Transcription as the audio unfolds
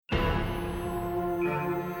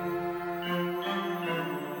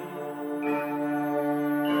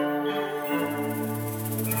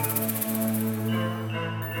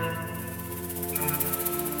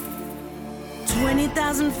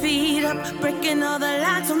20,000 feet up, breaking all the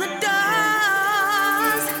locks on the doors.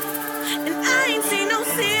 And I ain't seen no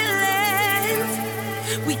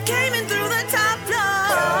ceilings. We came in through the top floor.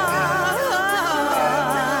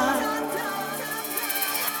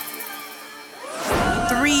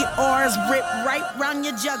 3 oars rip right round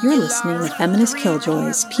your jugular. You're listening to Feminist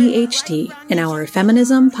Killjoys, PhD, in our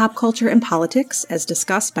feminism, pop culture, and politics as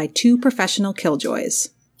discussed by 2 professional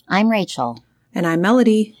killjoys. I'm Rachel. And I'm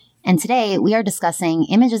Melody. And today we are discussing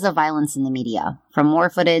images of violence in the media. From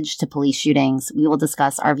war footage to police shootings, we will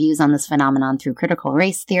discuss our views on this phenomenon through critical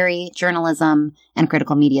race theory, journalism, and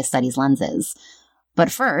critical media studies lenses.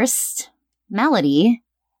 But first, Melody,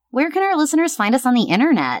 where can our listeners find us on the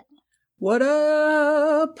internet? What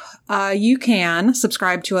up? You can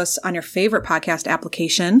subscribe to us on your favorite podcast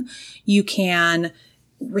application. You can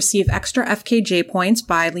receive extra FKJ points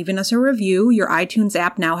by leaving us a review. Your iTunes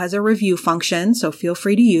app now has a review function, so feel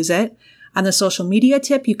free to use it. On the social media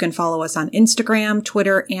tip, you can follow us on Instagram,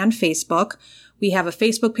 Twitter, and Facebook. We have a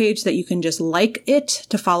Facebook page that you can just like it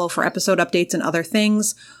to follow for episode updates and other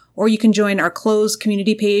things. Or you can join our closed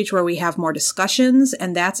community page where we have more discussions,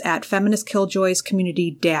 and that's at Feminist Killjoys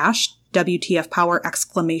Community WTF Power !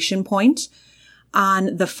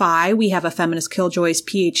 On the Fi, we have a Feminist Killjoys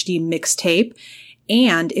PhD mixtape.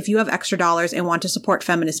 And if you have extra dollars and want to support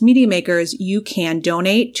feminist media makers, you can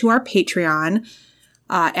donate to our Patreon.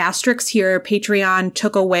 Asterisks here, Patreon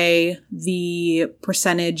took away the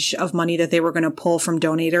percentage of money that they were going to pull from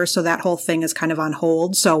donators. So that whole thing is kind of on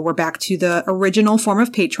hold. So we're back to the original form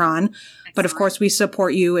of Patreon. Excellent. But of course, we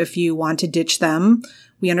support you if you want to ditch them.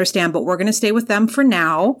 We understand, but we're going to stay with them for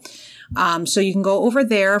now. So you can go over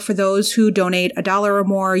there. For those who donate $1 or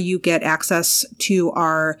more, you get access to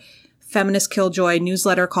our Feminist Killjoy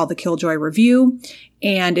newsletter called the Killjoy Review.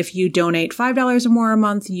 And if you donate $5 or more a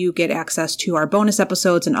month, you get access to our bonus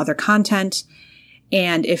episodes and other content.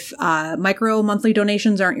 And if micro monthly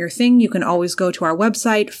donations aren't your thing, you can always go to our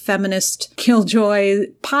website,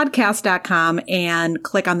 feministkilljoypodcast.com, and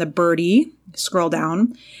click on the birdie, scroll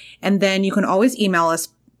down. And then you can always email us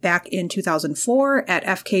back in 2004 at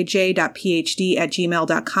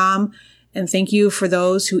fkj.phd@gmail.com. And thank you for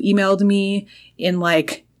those who emailed me in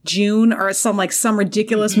June or some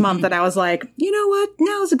ridiculous month that I was like, you know what?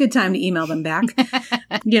 Now's a good time to email them back.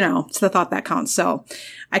 It's the thought that counts. So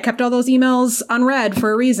I kept all those emails unread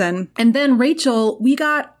for a reason. And then Rachel, we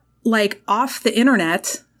got off the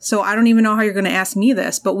internet. So I don't even know how you're going to ask me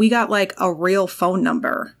this, but we got a real phone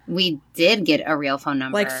number. We did get a real phone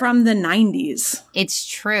number. From the 90s. It's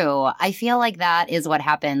true. I feel like that is what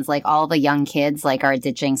happens. All the young kids are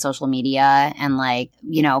ditching social media and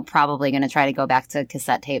probably going to try to go back to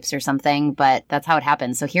cassette tapes or something. But that's how it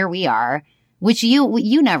happens. So here we are, which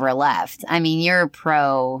you never left. I mean, you're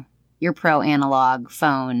pro analog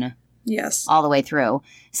phone. Yes. All the way through.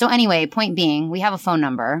 So anyway, point being, we have a phone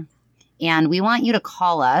number. And we want you to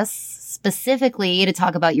call us specifically to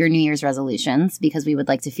talk about your New Year's resolutions because we would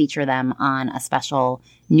like to feature them on a special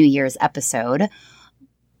New Year's episode.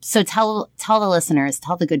 So tell the listeners,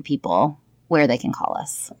 tell the good people where they can call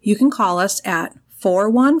us. You can call us at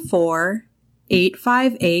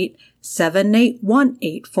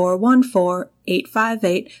 414-858-7818,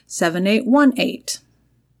 414-858-7818.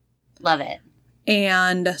 Love it.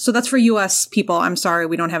 And so that's for U.S. people. I'm sorry,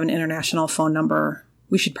 we don't have an international phone number.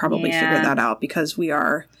 We should probably figure that out because we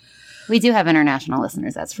do have international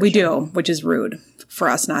listeners, that's for sure. We do, which is rude for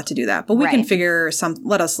us not to do that. But we can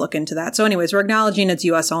let us look into that. So anyways, we're acknowledging it's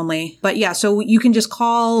U.S. only. But yeah, so you can just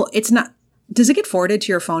call. Does it get forwarded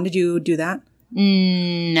to your phone? Did you do that?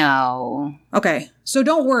 No. Okay. So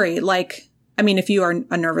don't worry. If you are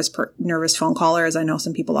a nervous phone caller, as I know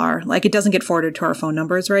some people are, it doesn't get forwarded to our phone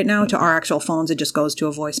numbers right now. To our actual phones, it just goes to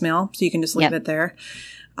a voicemail. So you can just leave it there.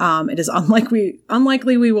 It is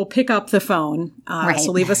unlikely we will pick up the phone.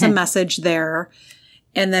 So leave us a message there.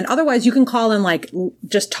 And then otherwise you can call and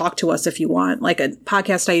just talk to us if you want. A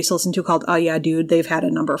podcast I used to listen to called Oh Yeah Dude, they've had a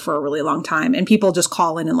number for a really long time. And people just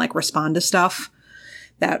call in and respond to stuff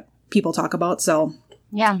that people talk about. So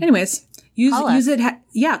yeah. Anyways, use it.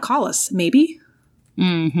 Call us maybe.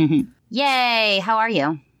 Mm-hmm. Yay. How are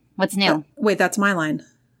you? What's new? Wait, that's my line.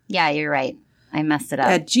 Yeah, you're right. I messed it up.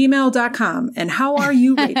 At gmail.com. And how are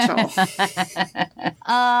you, Rachel?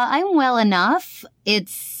 I'm well enough.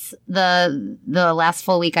 It's the last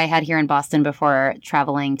full week I had here in Boston before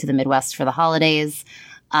traveling to the Midwest for the holidays.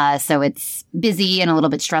 So it's busy and a little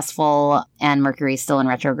bit stressful, and Mercury's still in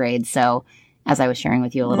retrograde. So as I was sharing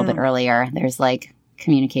with you a little bit earlier, there's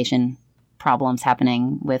communication problems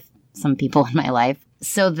happening with some people in my life.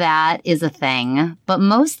 So that is a thing. But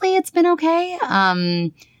mostly it's been okay.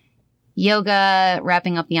 Yoga,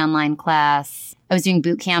 wrapping up the online class. I was doing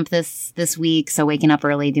boot camp this week, so waking up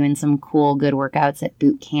early, doing some cool, good workouts at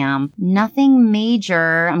boot camp. Nothing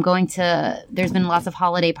major. There's been lots of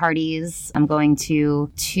holiday parties. I'm going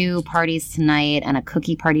to 2 parties tonight and a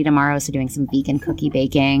cookie party tomorrow, so doing some vegan cookie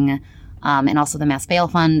baking. And also the Mass Bail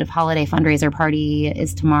Fund holiday fundraiser party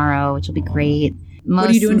is tomorrow, which will be great. What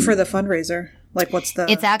are you doing for the fundraiser? Like, what's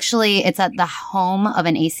the... It's at the home of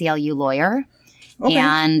an ACLU lawyer. Okay.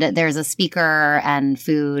 And there's a speaker and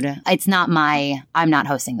food. I'm not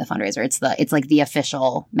hosting the fundraiser. It's like the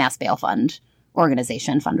official Mass Bail Fund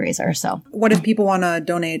organization fundraiser. So what if people want to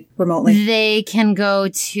donate remotely? They can go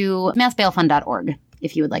to massbailfund.org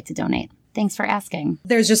if you would like to donate. Thanks for asking.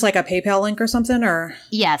 There's just like a PayPal link or something, or?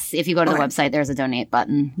 Yes. If you go to the website, there's a donate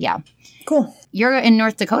button. Yeah. Cool. You're in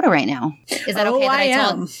North Dakota right now. Is that okay that I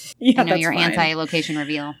told? Am. Yeah, that's your fine. Anti-location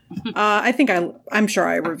reveal. I think I'm sure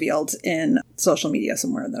I revealed in social media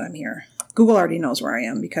somewhere that I'm here. Google already knows where I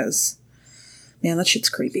am because, man, that shit's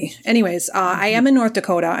creepy. Anyways, I am in North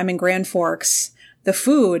Dakota. I'm in Grand Forks. The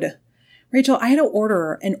food, Rachel, I had to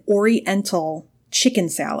order an Oriental chicken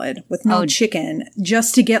salad with no chicken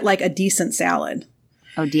just to get like a decent salad.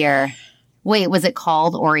 Oh, dear. Wait, was it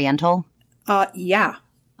called Oriental? Yeah.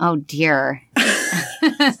 Oh, dear.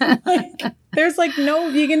 There's like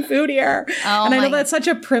no vegan food here. And I know that's such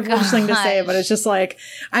a privileged thing to say, but it's just like,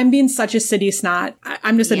 I'm being such a city snot.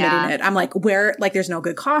 I'm just admitting it. I'm like, there's no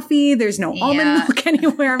good coffee. There's no almond milk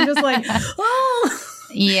anywhere. I'm just like, oh,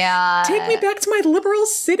 yeah. Take me back to my liberal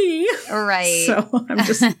city. Right. So I'm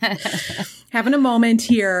just having a moment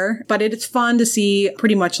here, but it's fun to see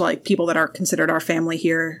pretty much like people that are considered our family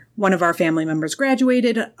here. One of our family members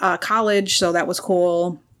graduated college, so that was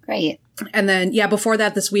cool. Great. And then, before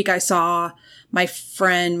that, this week I saw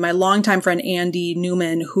my longtime friend, Andy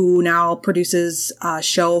Newman, who now produces a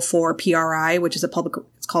show for PRI, which is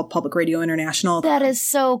it's called Public Radio International. That is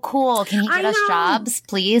so cool. Can he get us jobs,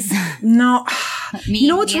 please? No. You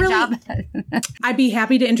know what's really... I'd be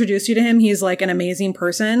happy to introduce you to him. He's like an amazing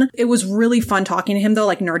person. It was really fun talking to him though,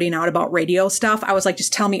 like nerding out about radio stuff. I was like,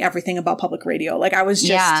 just tell me everything about public radio. Like I was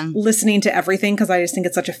just listening to everything because I just think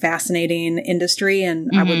it's such a fascinating industry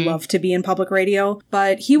and I would love to be in public radio.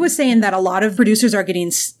 But he was saying that a lot of producers are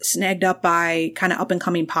getting snagged up by kind of up and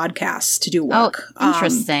coming podcasts to do work. Oh,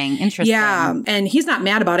 interesting. Yeah. And he's not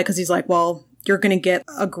mad about it because he's like, well, you're going to get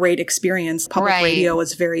a great experience. Public radio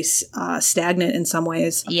is very stagnant in some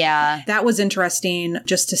ways. Yeah. That was interesting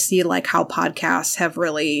just to see like how podcasts have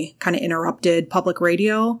really kind of interrupted public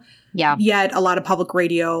radio. Yeah. Yet a lot of public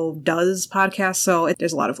radio does podcasts, so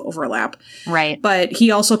there's a lot of overlap. Right. But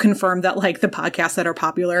he also confirmed that like the podcasts that are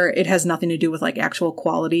popular, it has nothing to do with like actual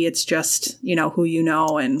quality. It's just, who you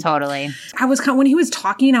know. And totally. I was when he was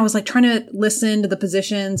talking, I was like trying to listen to the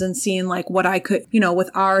positions and seeing like what I could, with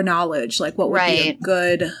our knowledge, like what would be a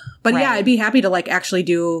good. But I'd be happy to like actually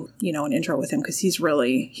do, an intro with him because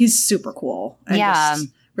he's super cool. And just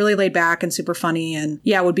really laid back and super funny and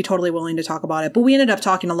would be totally willing to talk about it. But we ended up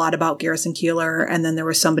talking a lot about Garrison Keillor. And then there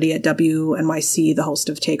was somebody at WNYC, the host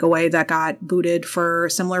of Takeaway, that got booted for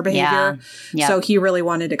similar behavior. Yeah. So he really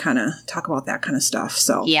wanted to kind of talk about that kind of stuff.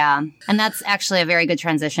 So yeah. And that's actually a very good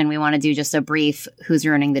transition. We want to do just a brief Who's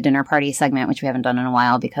Ruining the Dinner Party segment, which we haven't done in a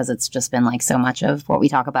while because it's just been like so much of what we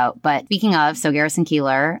talk about. But speaking of, so Garrison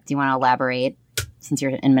Keillor, do you want to elaborate? Since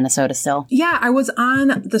you're in Minnesota still. Yeah, I was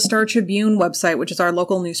on the Star Tribune website, which is our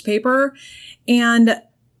local newspaper. And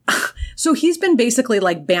so he's been basically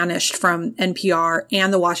like banished from NPR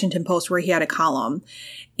and the Washington Post where he had a column.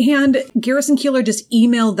 And Garrison Keillor just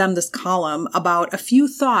emailed them this column about a few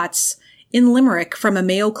thoughts in Limerick from a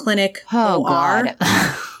Mayo Clinic OR. God.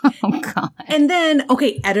 Oh, God. And then,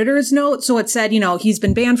 editor's note. So it said, he's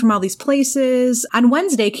been banned from all these places. On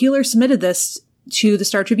Wednesday, Keillor submitted this to the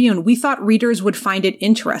Star Tribune. We thought readers would find it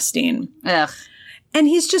interesting. Ugh. And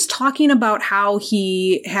he's just talking about how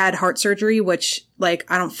he had heart surgery, which, like,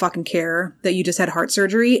 I don't fucking care that you just had heart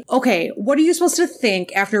surgery. Okay, what are you supposed to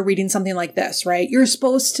think after reading something like this, right? You're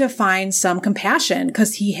supposed to find some compassion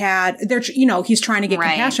because he's trying to get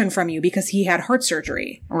compassion from you because he had heart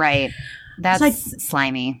surgery. Right. That's like,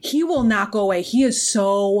 slimy. He will not go away. He is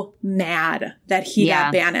so mad that he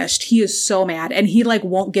got banished. He is so mad. And he like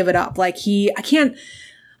won't give it up. Like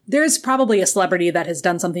there's probably a celebrity that has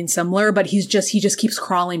done something similar, but he just keeps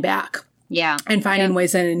crawling back. Yeah. And finding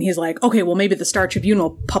ways in. And he's like, okay, well, maybe the Star Tribune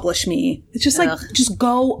will publish me. It's just like, just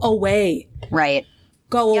go away. Right.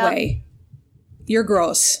 Go away. You're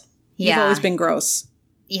gross. You've always been gross.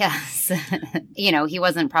 Yes. He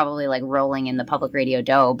wasn't probably like rolling in the public radio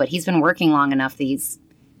dough, but he's been working long enough these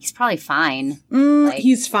He's probably fine.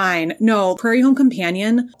 He's fine. No, Prairie Home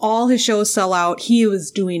Companion, all his shows sell out. He was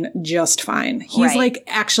doing just fine. He's like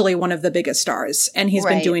actually one of the biggest stars, and he's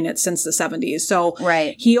been doing it since the 70s. So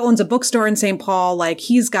he owns a bookstore in St. Paul. Like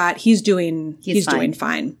he's doing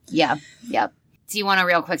fine. Yeah. Yep. Do you want to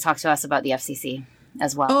real quick talk to us about the FCC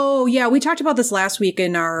as well? Oh, yeah. We talked about this last week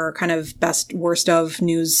in our kind of best worst of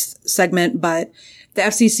news segment, but the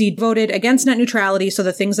FCC voted against net neutrality, so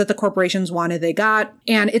the things that the corporations wanted, they got.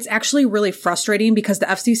 And it's actually really frustrating because the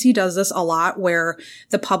FCC does this a lot where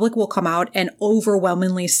the public will come out and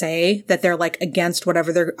overwhelmingly say that they're like against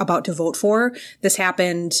whatever they're about to vote for. This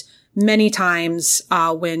happened many times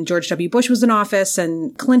when George W. Bush was in office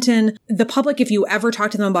and Clinton. The public, if you ever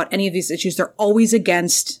talk to them about any of these issues, they're always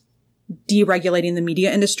against deregulating the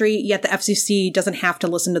media industry, yet the FCC doesn't have to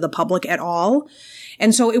listen to the public at all.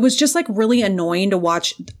 And so it was just like really annoying to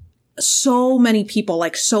watch so many people,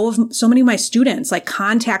 like so many of my students, like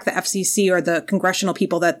contact the FCC or the congressional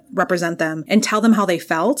people that represent them and tell them how they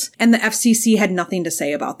felt. And the FCC had nothing to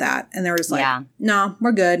say about that. And there was like, no,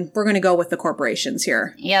 we're good. We're going to go with the corporations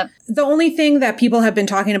here. Yep. The only thing that people have been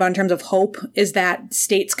talking about in terms of hope is that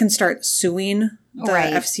states can start suing the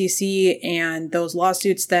FCC, and those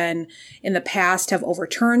lawsuits then in the past have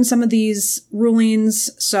overturned some of these rulings.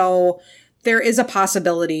 So there is a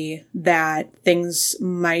possibility that things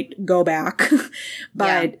might go back,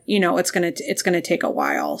 but you know, it's going to take a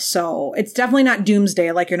while. So it's definitely not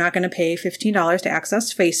doomsday. Like you're not going to pay $15 to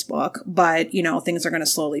access Facebook, but you know, things are going to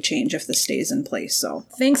slowly change if this stays in place. So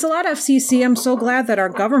thanks a lot, FCC. I'm so glad that our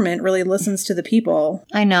government really listens to the people.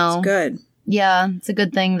 I know. It's good. Yeah. It's a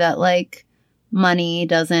good thing that like money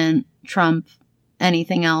doesn't trump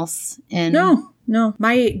anything else. No.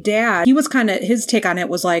 My dad, his take on it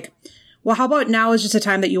was like, well, how about now is just a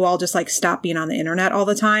time that you all just like stop being on the internet all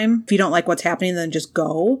the time? If you don't like what's happening, then just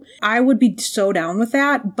go. I would be so down with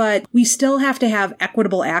that, but we still have to have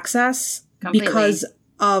equitable access because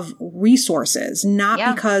of resources,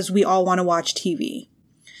 not because we all want to watch TV.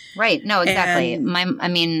 Right. No, exactly.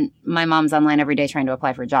 My mom's online every day trying to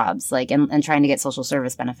apply for jobs, like, and trying to get social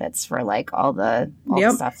service benefits for like all the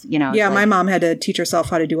stuff, you know. Yeah. My mom had to teach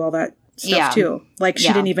herself how to do all that stuff too. Like she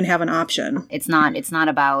didn't even have an option. It's not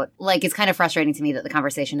about like, it's kind of frustrating to me that the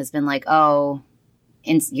conversation has been like, oh,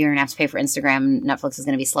 you're going to have to pay for Instagram. Netflix is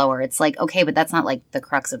going to be slower. It's like, okay, but that's not like the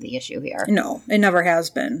crux of the issue here. No, it never has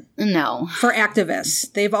been. No. For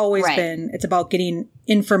activists, they've always been, it's about getting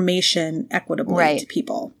information equitably to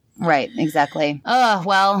people. Right. Exactly. Oh,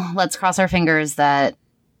 well, let's cross our fingers that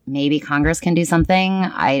maybe Congress can do something.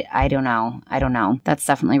 I don't know. That's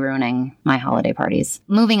definitely ruining my holiday parties.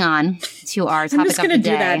 Moving on to our topic of the day. I'm just going to do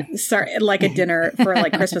that. Sorry, like a dinner for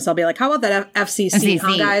like Christmas. I'll be like, how about that FCC,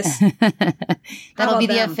 huh, guys? That'll be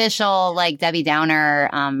the official like Debbie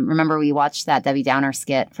Downer. Remember we watched that Debbie Downer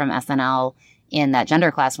skit from SNL in that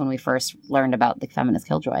gender class when we first learned about the feminist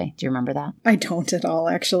killjoy. Do you remember that? I don't at all,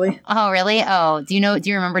 actually. Oh, really? Oh, do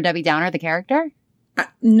you remember Debbie Downer, the character?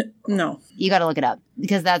 No. You got to look it up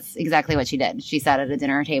because that's exactly what she did. She sat at a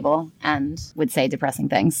dinner table and would say depressing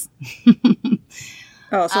things.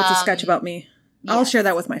 Oh, so it's a sketch about me. Yes. I'll share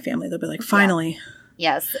that with my family. They'll be like, finally.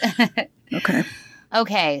 Yeah. Yes. Okay.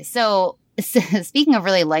 Okay. So speaking of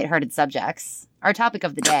really lighthearted subjects, our topic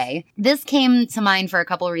of the day, this came to mind for a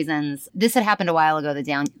couple of reasons. This had happened a while ago,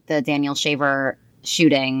 the Daniel Shaver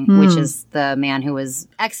shooting, which is the man who was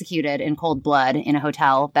executed in cold blood in a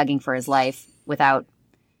hotel begging for his life without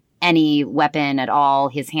any weapon at all.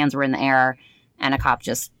 His hands were in the air and a cop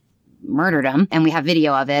just murdered him. And we have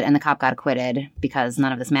video of it and the cop got acquitted because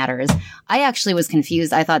none of this matters. I actually was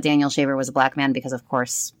confused. I thought Daniel Shaver was a black man because, of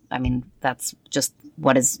course, I mean, that's just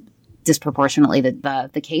what is disproportionately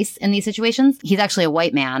the case in these situations. He's actually a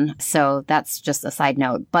white man, so that's just a side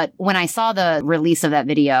note. But when I saw the release of that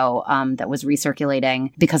video that was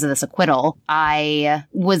recirculating because of this acquittal, I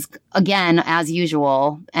was, again, as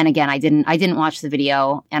usual, and again, I didn't watch the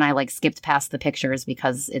video, and I like skipped past the pictures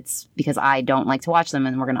because I don't like to watch them,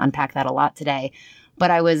 and we're going to unpack that a lot today. But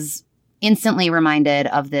I was instantly reminded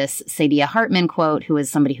of this Saidiya Hartman quote, who is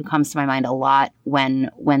somebody who comes to my mind a lot when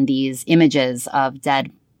these images of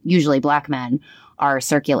dead, usually black men, are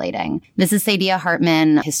circulating. This is Saidiya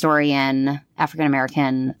Hartman, historian,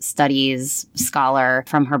 African-American studies scholar,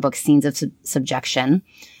 from her book Scenes of Subjection.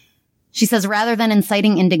 She says, rather than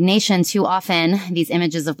inciting indignation, too often these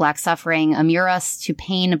images of black suffering allure us to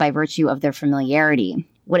pain by virtue of their familiarity.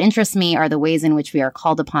 What interests me are the ways in which we are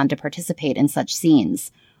called upon to participate in such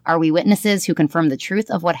scenes. Are we witnesses who confirm the truth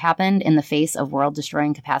of what happened in the face of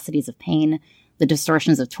world-destroying capacities of pain, the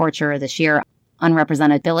distortions of torture, the sheer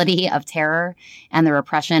unrepresentability of terror, and the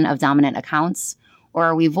repression of dominant accounts? Or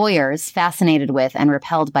are we voyeurs fascinated with and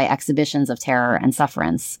repelled by exhibitions of terror and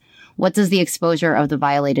sufferance? What does the exposure of the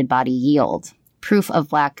violated body yield? Proof of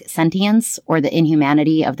Black sentience or the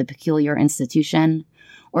inhumanity of the peculiar institution?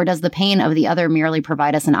 Or does the pain of the other merely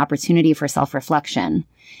provide us an opportunity for self-reflection?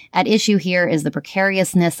 At issue here is the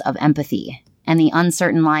precariousness of empathy and the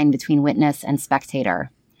uncertain line between witness and spectator.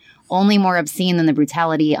 Only more obscene than the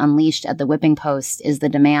brutality unleashed at the whipping post is the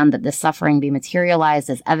demand that this suffering be materialized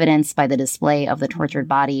as evidenced by the display of the tortured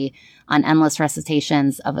body on endless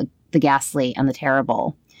recitations of the ghastly and the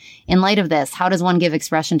terrible. In light of this, how does one give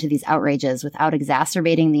expression to these outrages without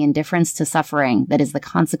exacerbating the indifference to suffering that is the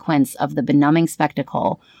consequence of the benumbing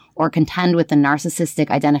spectacle, or contend with the narcissistic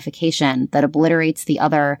identification that obliterates the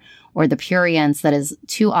other or the prurience that is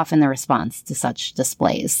too often the response to such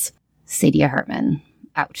displays? Saidiya Hartman,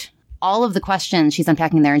 out. All of the questions she's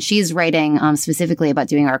unpacking there, and she's writing specifically about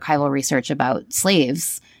doing archival research about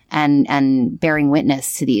slaves and bearing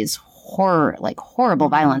witness to these horrible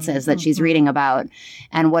violences that she's reading about.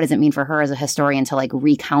 And what does it mean for her as a historian to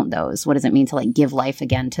recount those? What does it mean to give life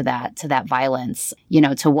again to that violence?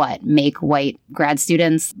 To what? Make white grad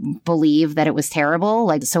students believe that it was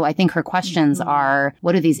terrible? So I think her questions are,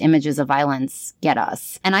 what do these images of violence get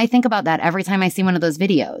us? And I think about that every time I see one of those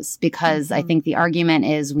videos, because I think the argument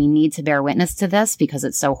is we need to bear witness to this because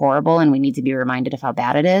it's so horrible and we need to be reminded of how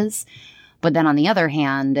bad it is. But then on the other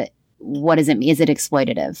hand, what is it? Is it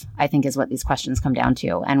exploitative? I think is what these questions come down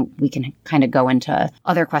to. And we can kind of go into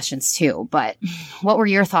other questions too. But what were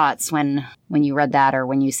your thoughts when you read that or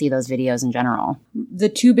when you see those videos in general? The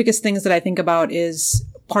two biggest things that I think about is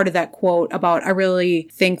part of that quote about, I really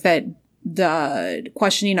think that the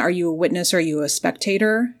questioning, are you a witness or are you a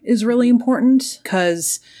spectator, is really important,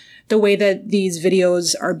 because the way that these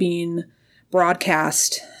videos are being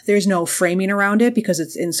broadcast, there's no framing around it because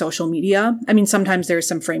it's in social media. I mean, sometimes there's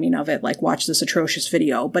some framing of it, like watch this atrocious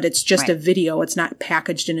video, but it's just a video. It's not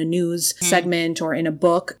packaged in a news segment or in a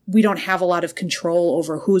book. We don't have a lot of control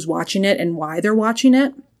over who's watching it and why they're watching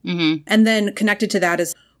it. And then connected to that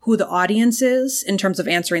is who the audience is in terms of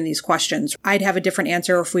answering these questions. I'd have a different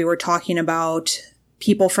answer if we were talking about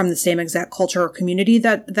people from the same exact culture or community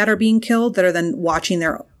that are being killed, that are then watching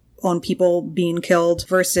their own people being killed,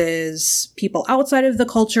 versus people outside of the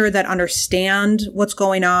culture that understand what's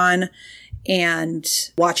going on,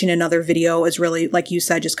 and watching another video is really, like you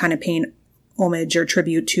said, just kind of paying homage or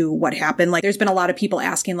tribute to what happened. There's been a lot of people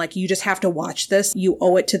asking, you just have to watch this. You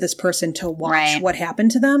owe it to this person to watch what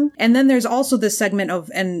happened to them. And then there's also this segment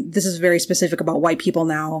of, and this is very specific about white people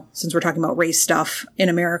now, since we're talking about race stuff in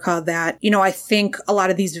America, that, I think a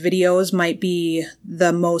lot of these videos might be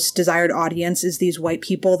the most desired audience is these white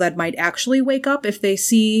people that might actually wake up if they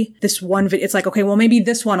see this one video. It's okay, well, maybe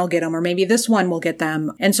this one will get them, or maybe this one will get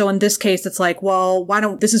them. And so in this case, it's well,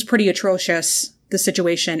 this is pretty atrocious, the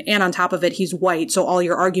situation. And on top of it, he's white. So all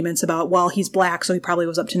your arguments about, well, he's black, so he probably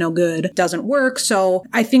was up to no good, doesn't work. So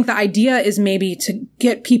I think the idea is maybe to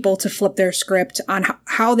get people to flip their script on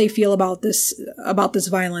how they feel about this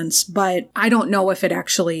violence. But I don't know if it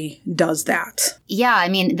actually does that. Yeah. I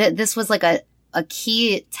mean, this was a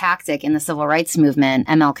key tactic in the civil rights movement,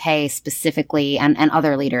 MLK specifically, and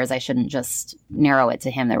other leaders. I shouldn't just narrow it to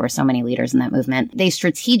him. There were so many leaders in that movement. They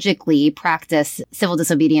strategically practiced civil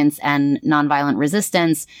disobedience and nonviolent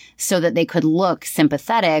resistance so that they could look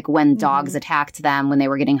sympathetic when dogs attacked them, when they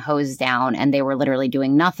were getting hosed down and they were literally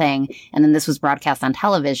doing nothing. And then this was broadcast on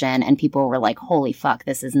television and people were like, holy fuck,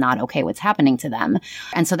 this is not okay what's happening to them.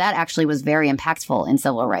 And so that actually was very impactful in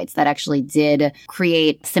civil rights. That actually did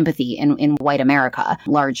create sympathy in white America,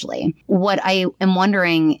 largely. What I am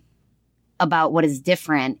wondering about what is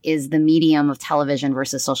different is the medium of television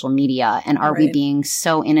versus social media. And are we being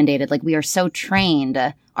so inundated? We are so trained.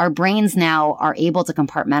 Our brains now are able to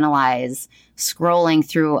compartmentalize scrolling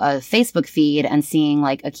through a Facebook feed and seeing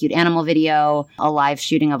a cute animal video, a live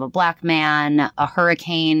shooting of a black man, a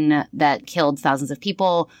hurricane that killed thousands of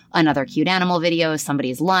people, another cute animal video,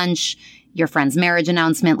 somebody's lunch, your friend's marriage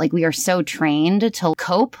announcement. We are so trained to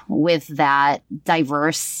cope with that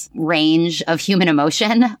diverse range of human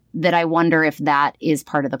emotion that I wonder if that is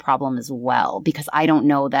part of the problem as well, because I don't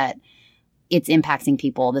know that it's impacting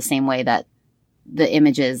people the same way that the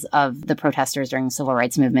images of the protesters during the civil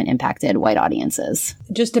rights movement impacted white audiences.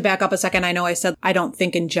 Just to back up a second, I know I said I don't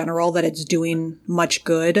think in general that it's doing much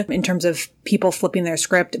good in terms of people flipping their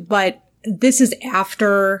script, but this is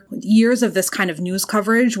after years of this kind of news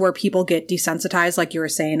coverage where people get desensitized, like you were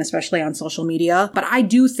saying, especially on social media. But I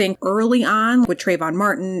do think early on with Trayvon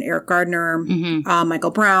Martin, Eric Gardner,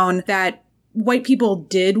 Michael Brown, that white people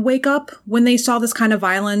did wake up when they saw this kind of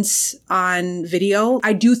violence on video.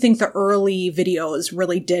 I do think the early videos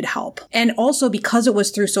really did help. And also because it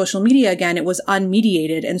was through social media, again, it was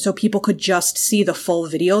unmediated. And so people could just see the full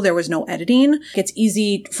video. There was no editing. It's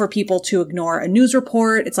easy for people to ignore a news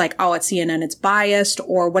report. It's like, oh, it's CNN, it's biased,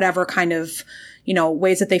 or whatever kind of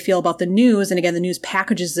ways that they feel about the news. And again, the news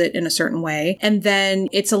packages it in a certain way. And then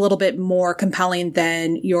it's a little bit more compelling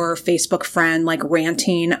than your Facebook friend, like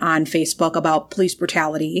ranting on Facebook about police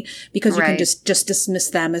brutality, because you can just dismiss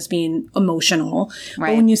them as being emotional. Right.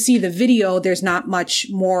 But when you see the video, there's not much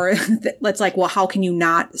more that's like, well, how can you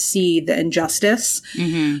not see the injustice?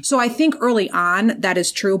 Mm-hmm. So I think early on that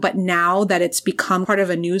is true. But now that it's become part of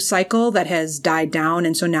a news cycle that has died down.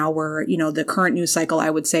 And so now we're, the current news cycle, I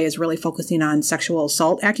would say, is really focusing on sexual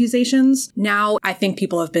assault accusations. Now, I think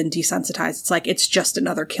people have been desensitized. It's like, it's just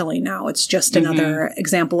another killing now. It's just another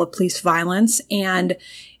example of police violence. And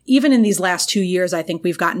even in these last 2 years, I think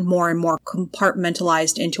we've gotten more and more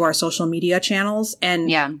compartmentalized into our social media channels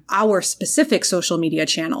and our specific social media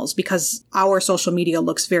channels, because our social media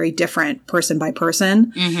looks very different person by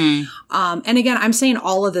person. Mm-hmm. And again, I'm saying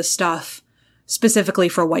all of this stuff specifically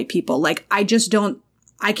for white people. Like,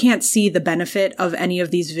 I can't see the benefit of any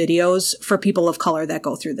of these videos for people of color that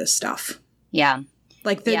go through this stuff. Yeah.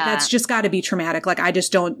 Like, that's just got to be traumatic. Like,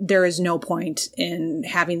 there is no point in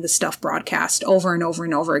having this stuff broadcast over and over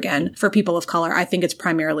and over again for people of color. I think it's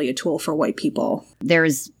primarily a tool for white people.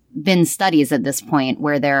 There's been studies at this point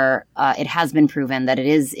where it has been proven that it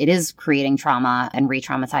is creating trauma and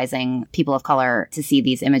re-traumatizing people of color to see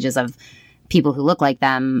these images of people who look like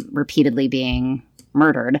them repeatedly being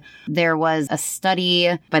murdered. There was a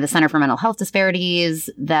study by the Center for Mental Health Disparities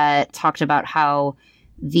that talked about how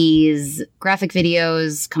these graphic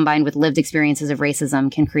videos combined with lived experiences of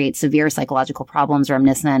racism can create severe psychological problems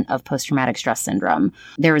reminiscent of post-traumatic stress syndrome.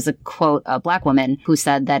 There was a quote, a Black woman who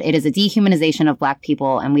said that it is a dehumanization of Black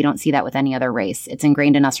people, and we don't see that with any other race. It's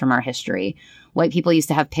ingrained in us from our history. White people used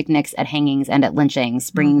to have picnics at hangings and at lynchings,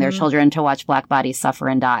 bringing their children to watch Black bodies suffer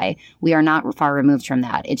and die. We are not far removed from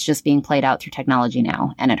that. It's just being played out through technology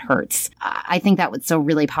now, and it hurts. I think that was a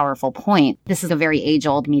really powerful point. This is a very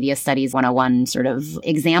age-old media studies 101 sort of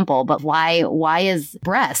example, but why is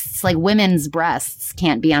breasts, like women's breasts,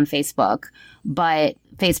 can't be on Facebook, but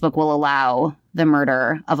Facebook will allow the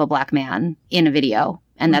murder of a Black man in a video?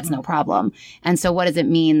 And that's no problem. And so what does it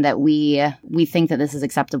mean that we think that this is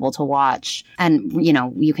acceptable to watch? And,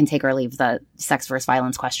 you can take or leave the sex versus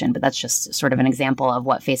violence question, but that's just sort of an example of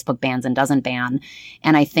what Facebook bans and doesn't ban.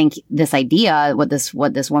 And I think this idea, what this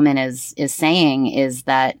woman is saying is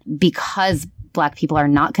that because Black people are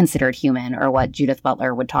not considered human, or what Judith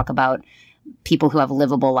Butler would talk about, people who have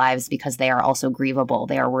livable lives because they are also grievable,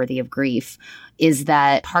 they are worthy of grief, is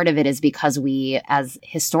that part of it is because we, as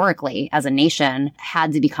historically, as a nation,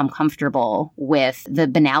 had to become comfortable with the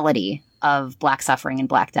banality of Black suffering and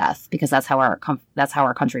Black death, because that's how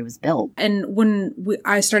our country was built. And when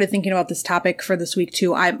I started thinking about this topic for this week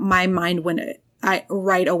too, my mind went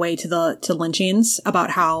right away to lynchings, about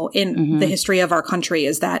how in the history of our country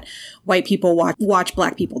is that white people watch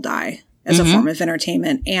Black people die as a form of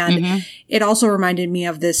entertainment. And it also reminded me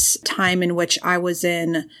of this time in which I was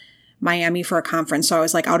in Miami for a conference. So I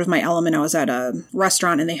was like out of my element. I was at a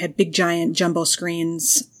restaurant and they had big giant jumbo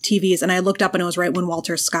screens, TVs. And I looked up and it was right when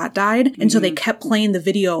Walter Scott died. And so they kept playing the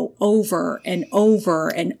video over and over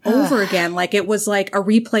and over again. Like it was like a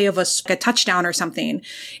replay of a touchdown or something.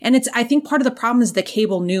 And I think part of the problem is the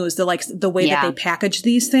cable news, the way that they package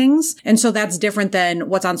these things. And so that's different than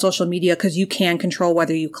what's on social media, because you can control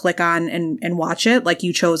whether you click on and watch it. Like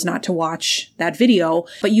you chose not to watch that video,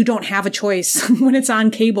 but you don't have a choice when it's on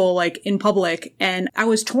cable, like in public. And I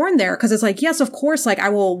was torn there because it's like, yes, of course, like I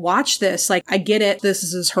will watch this. Like I get it. This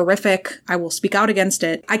is horrific. I will speak out against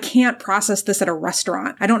it. I can't process this at a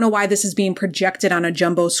restaurant. I don't know why this is being projected on a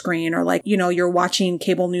jumbo screen, or like, you're watching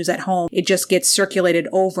cable news at home. It just gets circulated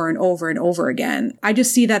over and over and over again. I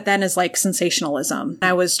just see that then as like sensationalism.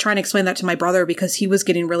 I was trying to explain that to my brother because he was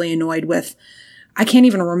getting really annoyed with, I can't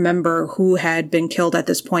even remember who had been killed at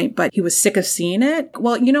this point, but he was sick of seeing it.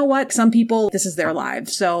 Well, you know what? Some people, this is their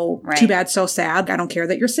lives. So too bad, so sad. I don't care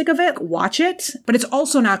that you're sick of it. Watch it. But it's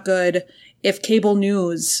also not good if cable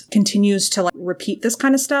news continues to repeat this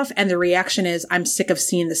kind of stuff and the reaction is, I'm sick of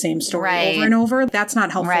seeing the same story over and over. That's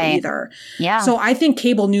not helpful either. Yeah. So I think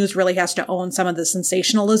cable news really has to own some of the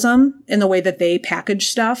sensationalism in the way that they package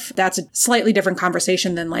stuff. That's a slightly different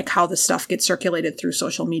conversation than like how the stuff gets circulated through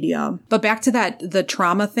social media. But back to the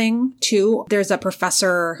trauma thing too. There's a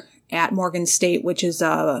professor at Morgan State, which is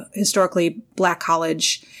a historically Black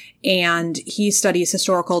college, and he studies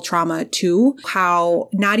historical trauma too, how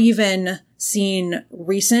not even seen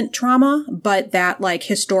recent trauma, but that like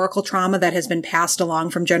historical trauma that has been passed along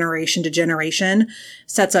from generation to generation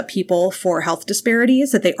sets up people for health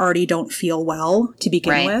disparities that they already don't feel well to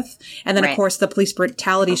begin with. And then of course the police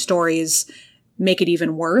brutality stories make it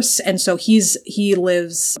even worse. And so he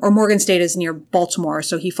lives, or Morgan State is near Baltimore,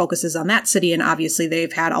 so he focuses on that city. And obviously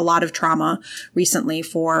they've had a lot of trauma recently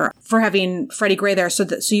for having Freddie Gray there. So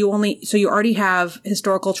you already have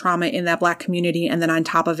historical trauma in that Black community. And then on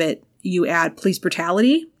top of it, you add police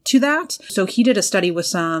brutality to that. So he did a study with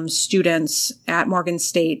some students at Morgan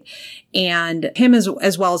State, and him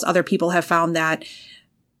as well as other people have found that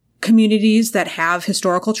communities that have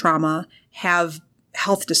historical trauma have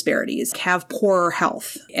health disparities, have poorer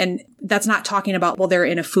health. And that's not talking about, well, they're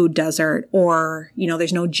in a food desert or,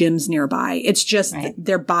 there's no gyms nearby. It's just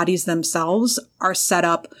their bodies themselves are set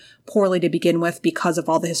up poorly to begin with because of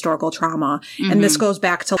all the historical trauma. Mm-hmm. And this goes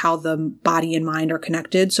back to how the body and mind are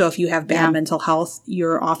connected. So if you have bad mental health,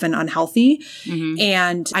 you're often unhealthy. Mm-hmm.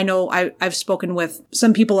 And I know I've spoken with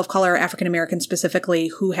some people of color, African Americans specifically,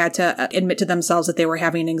 who had to admit to themselves that they were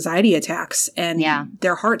having anxiety attacks, and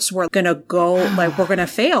their hearts were going to go like, we're going to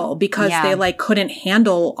fail, because they like couldn't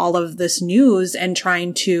handle all of this news and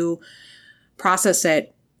trying to process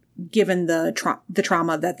it, given the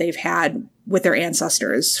trauma that they've had with their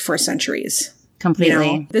ancestors for centuries.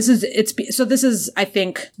 Completely. This is, I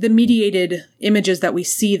think, the mediated images that we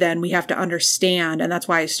see then we have to understand. And that's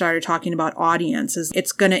why I started talking about audiences.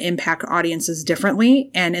 It's going to impact audiences differently.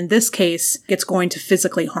 And in this case, it's going to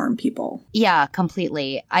physically harm people. Yeah,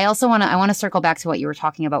 completely. I also want to circle back to what you were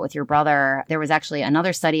talking about with your brother. There was actually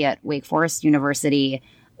another study at Wake Forest University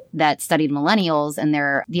that studied millennials and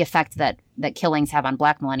the effect that killings have on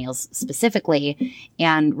Black millennials specifically.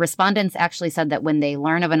 And respondents actually said that when they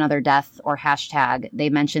learn of another death or hashtag, they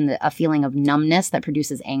mention a feeling of numbness that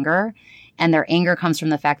produces anger. And their anger comes from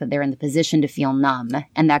the fact that they're in the position to feel numb.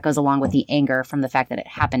 And that goes along with the anger from the fact that it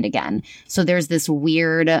happened again. So there's this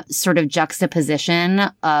weird sort of juxtaposition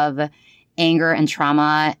of anger and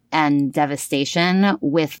trauma and devastation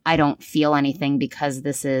with, I don't feel anything because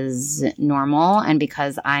this is normal and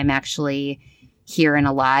because I'm actually here and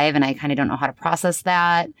alive and I kind of don't know how to process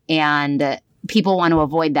that. And people want to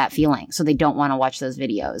avoid that feeling. So they don't want to watch those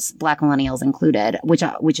videos, Black millennials included,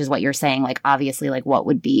 which is what you're saying. Like, obviously, like, what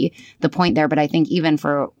would be the point there? But I think even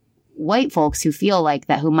for white folks who feel like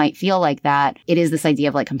that, who might feel like that, it is this idea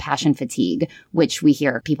of like compassion fatigue, which we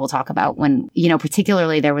hear people talk about when,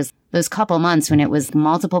 particularly there was those couple months when it was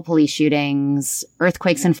multiple police shootings,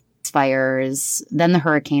 earthquakes and fires, then the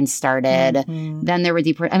hurricanes started, then there were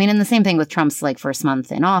and the same thing with Trump's like first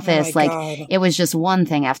month in office, God. It was just one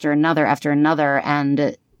thing after another.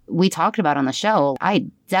 And we talked about on the show, I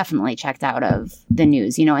definitely checked out of the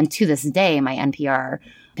news, and to this day, my NPR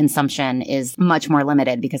consumption is much more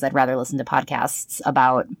limited because I'd rather listen to podcasts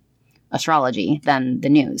about astrology than the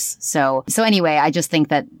news. So anyway, I just think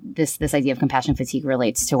that this idea of compassion fatigue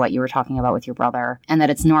relates to what you were talking about with your brother, and that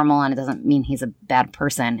it's normal and it doesn't mean he's a bad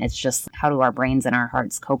person. It's just, how do our brains and our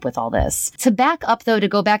hearts cope with all this? To back up though, to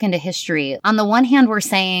go back into history, on the one hand, we're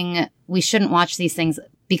saying we shouldn't watch these things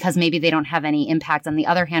because maybe they don't have any impact. On the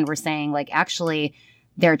other hand, we're saying like, actually,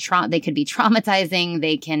 they could be traumatizing,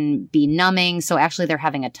 they can be numbing. So actually they're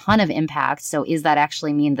having a ton of impact. So is that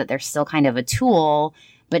actually mean that they're still kind of a tool,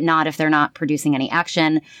 but not if they're not producing any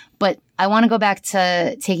action? But I want to go back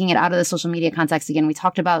to taking it out of the social media context again. We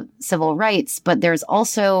talked about civil rights, but there's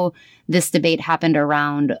also this debate happened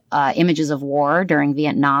around images of war during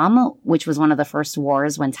Vietnam, which was one of the first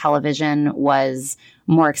wars when television was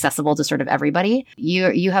more accessible to sort of everybody.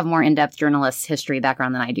 You have more in-depth journalist history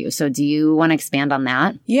background than I do. So do you want to expand on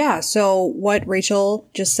that? Yeah. So what Rachel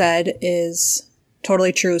just said is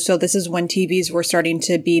totally true. So this is when TVs were starting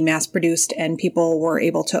to be mass produced and people were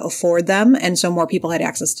able to afford them. And so more people had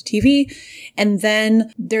access to TV. And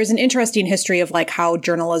then there's an interesting history of like how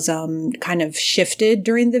journalism kind of shifted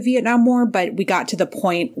during the Vietnam War. But we got to the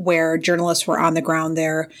point where journalists were on the ground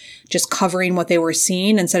there just covering what they were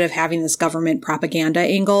seeing instead of having this government propaganda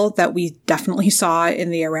angle that we definitely saw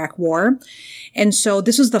in the Iraq War. And so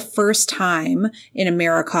this was the first time in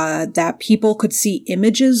America that people could see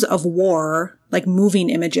images of war, like moving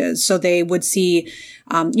images. So they would see,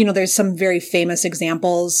 there's some very famous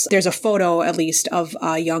examples. There's a photo, at least, of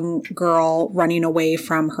a young girl running away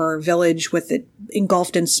from her village with it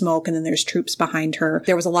engulfed in smoke, and then there's troops behind her.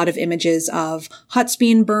 There was a lot of images of huts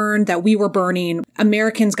being burned, that we were burning.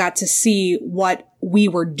 Americans got to see what we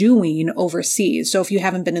were doing overseas. So if you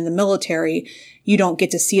haven't been in the military, you don't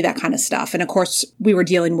get to see that kind of stuff. And of course, we were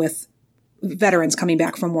dealing with veterans coming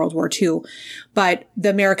back from World War II, but the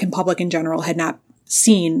American public in general had not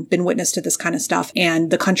been witness to this kind of stuff.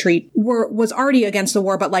 And the country was already against the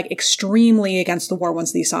war, but like extremely against the war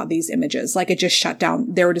once they saw these images. Like it just shut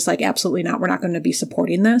down. They were just like, absolutely not. We're not going to be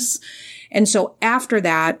supporting this. And so after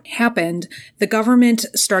that happened, the government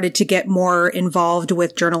started to get more involved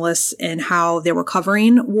with journalists in how they were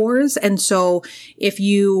covering wars. And so if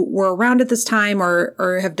you were around at this time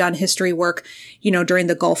or have done history work, during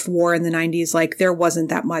the Gulf War in the 90s, like there wasn't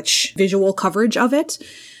that much visual coverage of it.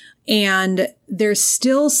 And there's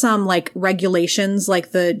still some like regulations,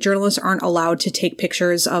 like the journalists aren't allowed to take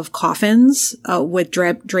pictures of coffins with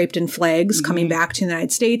draped in flags coming back to the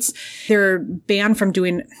United States. They're banned from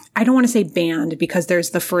doing, I don't want to say banned because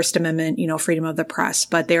there's the First Amendment, freedom of the press,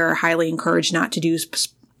 but they're highly encouraged not to do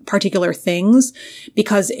particular things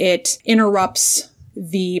because it interrupts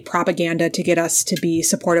the propaganda to get us to be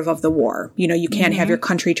supportive of the war. You can't have your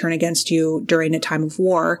country turn against you during a time of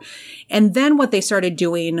war. And then what they started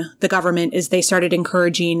doing, the government, is they started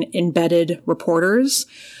encouraging embedded reporters.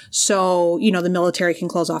 So, the military can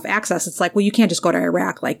close off access. It's like, well, you can't just go to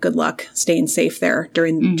Iraq. Like, good luck staying safe there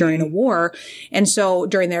during a war. And so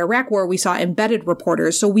during the Iraq war, we saw embedded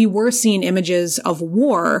reporters. So we were seeing images of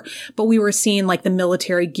war, but we were seeing like the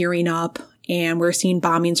military gearing up, and we're seeing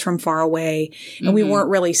bombings from far away. And we weren't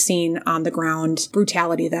really seeing on the ground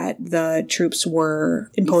brutality that the troops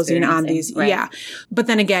were imposing on these. Right. Yeah. But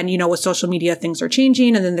then again, with social media, things are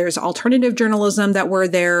changing. And then there's alternative journalism that were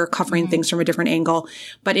there covering things from a different angle.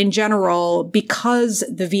 But in general, because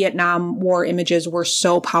the Vietnam War images were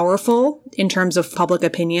so powerful in terms of public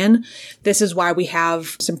opinion, this is why we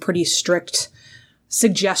have some pretty strict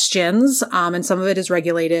suggestions, and some of it is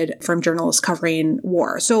regulated from journalists covering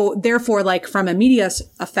war. So therefore, like from a media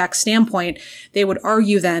effect standpoint, they would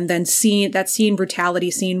argue then seeing brutality,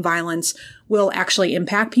 seeing violence will actually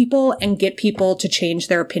impact people and get people to change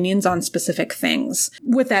their opinions on specific things.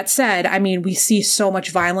 With that said, I mean, we see so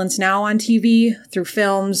much violence now on TV, through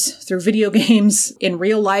films, through video games, in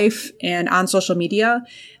real life, and on social media,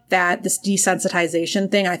 that this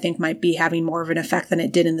desensitization thing, I think, might be having more of an effect than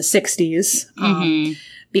it did in the 60s,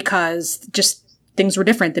 because just things were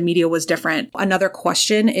different. The media was different. Another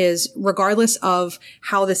question is, regardless of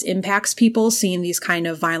how this impacts people seeing these kind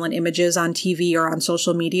of violent images on TV or on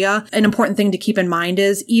social media, an important thing to keep in mind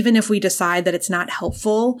is, even if we decide that it's not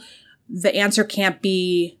helpful, the answer can't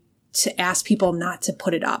be to ask people not to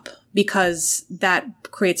put it up, because that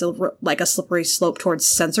creates a slippery slope towards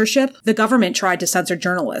censorship. The government tried to censor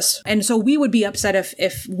journalists. And so we would be upset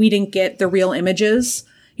if we didn't get the real images.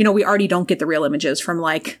 We already don't get the real images from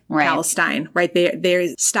Palestine, right?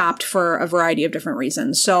 They're stopped for a variety of different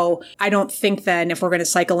reasons. So I don't think then, if we're going to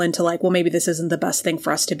cycle into maybe this isn't the best thing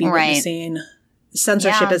for us to be witnessing,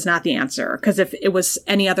 censorship is not the answer. Because if it was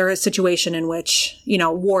any other situation in which,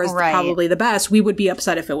 war is probably the best, we would be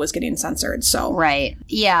upset if it was getting censored. So right.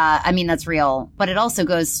 Yeah. I mean, that's real. But it also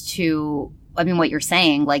goes to, what you're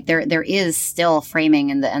saying, like there is still framing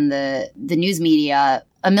in the news media.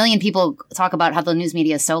 A million people talk about how the news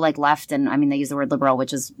media is so left, and they use the word liberal,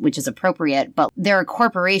 which is appropriate, but they're a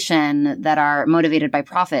corporation that are motivated by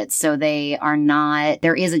profits. So they are not,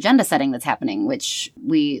 there is agenda setting that's happening, which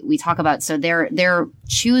we talk about. So they're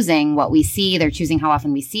choosing what we see. They're choosing how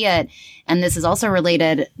often we see it. And this is also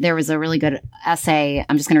related. There was a really good essay.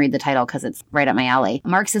 I'm just going to read the title because it's right up my alley.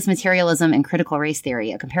 Marxist Materialism and Critical Race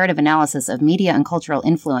Theory, a comparative analysis of media and cultural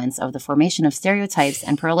influence of the formation of stereotypes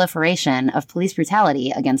and proliferation of police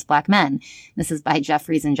brutality against Black men. This is by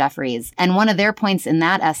Jeffries and Jeffries. And one of their points in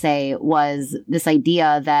that essay was this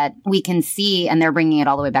idea that we can see, and they're bringing it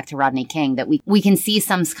all the way back to Rodney King, that we can see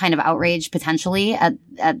some kind of outrage potentially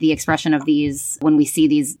at the expression of these, when we see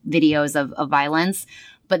these videos of violence.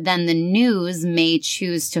 But then the news may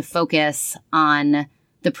choose to focus on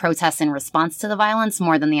the protests in response to the violence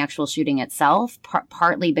more than the actual shooting itself,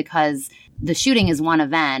 partly because the shooting is one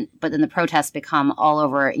event, but then the protests become all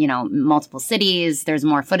over, multiple cities. There's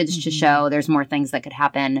more footage to show. There's more things that could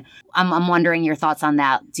happen. I'm wondering your thoughts on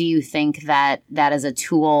that. Do you think that is a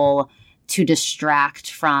tool to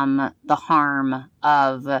distract from the harm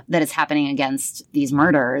that is happening against these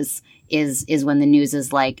murders, is when the news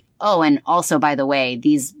is like, oh, and also, by the way,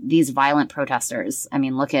 these violent protesters,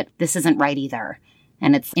 look at, this isn't right either.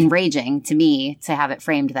 And it's enraging to me to have it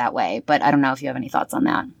framed that way. But I don't know if you have any thoughts on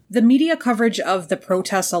that. The media coverage of the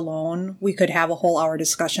protests alone, we could have a whole hour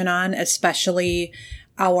discussion on, especially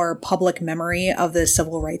our public memory of the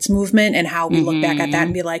civil rights movement and how we look back at that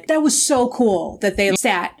and be like, that was so cool that they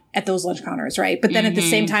sat at those lunch counters, right? But then at the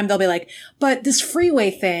same time, they'll be like, but this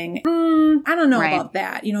freeway thing, I don't know about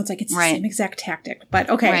that. You know, it's like, it's the same exact tactic, but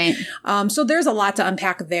okay. So there's a lot to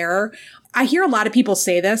unpack there. I hear a lot of people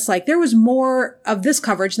say this, like there was more of this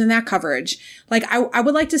coverage than that coverage. Like I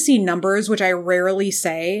would like to see numbers, which I rarely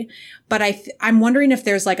say, but I'm wondering if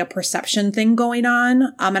there's like a perception thing going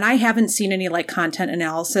on. And I haven't seen any like content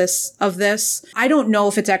analysis of this. I don't know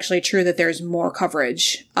if it's actually true that there's more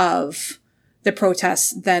coverage of the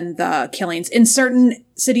protests than the killings. In certain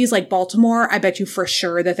cities like Baltimore, I bet you for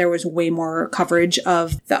sure that there was way more coverage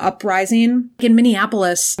of the uprising. In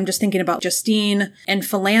Minneapolis, I'm just thinking about Justine and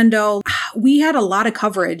Philando. We had a lot of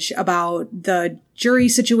coverage about the jury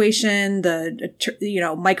situation,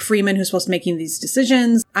 Mike Freeman, who's supposed to be making these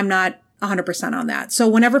decisions. I'm not 100% on that. So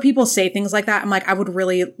whenever people say things like that, I'm like, I would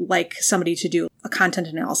really like somebody to do a content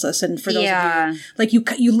analysis. And for those of you,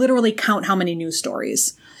 like you literally count how many news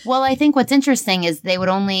stories. Well, I think what's interesting is they would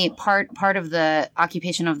only part of the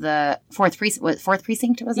occupation of the fourth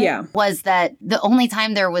precinct was it? Yeah. Was that the only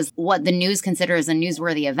time there was what the news considers a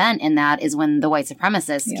newsworthy event in that is when the white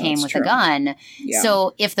supremacists came with a gun. Yeah.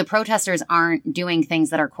 So if the protesters aren't doing things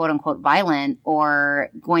that are quote unquote violent or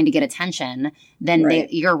going to get attention, then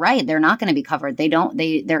you're right. They're not going to be covered.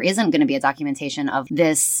 There isn't going to be a documentation of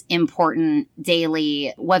this important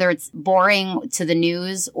daily, whether it's boring to the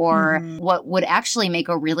news or what would actually make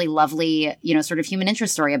a really lovely, sort of human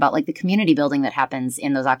interest story about like the community building that happens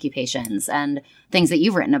in those occupations and things that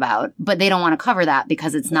you've written about. But they don't want to cover that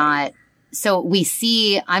because it's not. So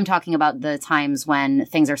I'm talking about the times when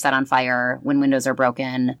things are set on fire, when windows are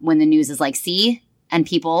broken, when the news is like, see, and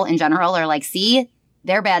people in general are like, see,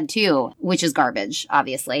 they're bad too, which is garbage,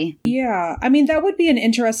 obviously. Yeah. I mean, that would be an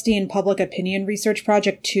interesting public opinion research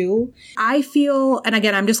project too. I feel, and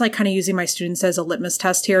again, I'm just like kind of using my students as a litmus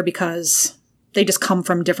test here because they just come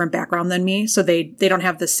from different background than me. So they don't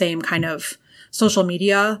have the same kind of social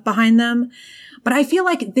media behind them. But I feel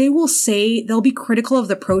like they'll be critical of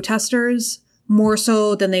the protesters more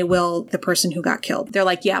so than they will the person who got killed. They're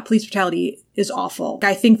like, yeah, police brutality is awful.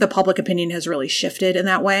 I think the public opinion has really shifted in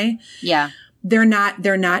that way. Yeah. They're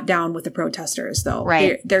not down with the protesters though.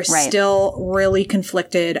 Right. They're still really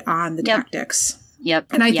conflicted on the tactics.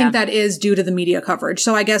 Yep. And I think that is due to the media coverage.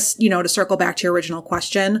 So I guess, to circle back to your original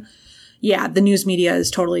question, yeah, the news media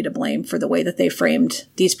is totally to blame for the way that they framed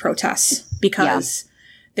these protests because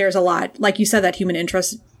there's a lot, like you said, that human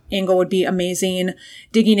interest angle would be amazing.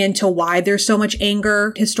 Digging into why there's so much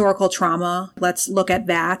anger, historical trauma. Let's look at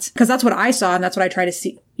that because that's what I saw. And that's what I try to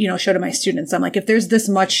see, show to my students. I'm like, if there's this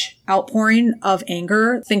much outpouring of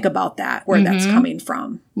anger, think about that, where that's coming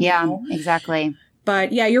from. Yeah, exactly.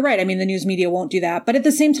 But yeah, you're right. I mean, the news media won't do that. But at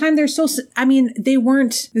the same time, they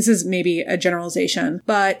weren't, this is maybe a generalization,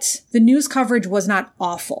 but the news coverage was not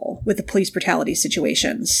awful with the police brutality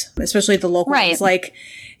situations, especially the local ones. Like,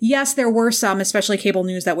 yes, there were some, especially cable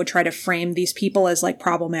news, that would try to frame these people as like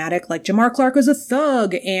problematic, like Jamar Clark was a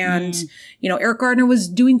thug and, Eric Gardner was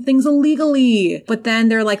doing things illegally. But then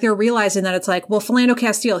they're realizing that it's like, well, Philando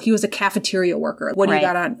Castile, he was a cafeteria worker. What do you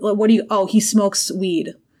got on? He smokes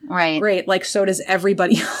weed. Right. Great. Like, so does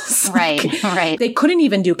everybody else. Right. They couldn't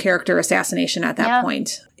even do character assassination at that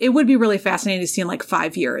point. It would be really fascinating to see in like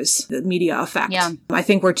 5 years, the media effect. Yeah. I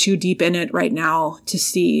think we're too deep in it right now to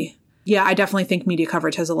see. Yeah, I definitely think media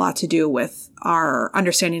coverage has a lot to do with our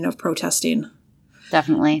understanding of protesting.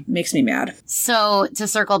 Definitely. Makes me mad. So to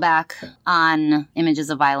circle back on images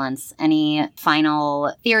of violence, any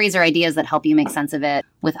final theories or ideas that help you make sense of it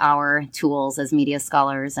with our tools as media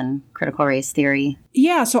scholars and critical race theory?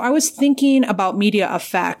 Yeah, so I was thinking about media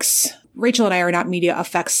effects. Rachel and I are not media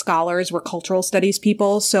effects scholars. We're cultural studies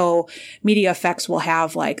people. So media effects will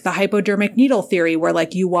have like the hypodermic needle theory where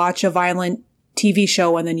like you watch a violent TV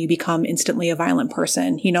show and then you become instantly a violent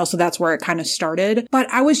person, so that's where it kind of started. But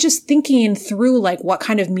I was just thinking through like what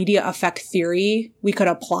kind of media effect theory we could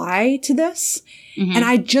apply to this. And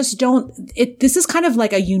I just this is kind of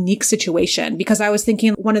like a unique situation because I was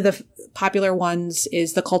thinking one of the popular ones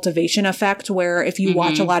is the cultivation effect, where if you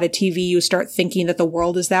watch a lot of TV, you start thinking that the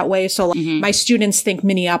world is that way. So my students think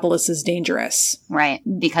Minneapolis is dangerous. Right.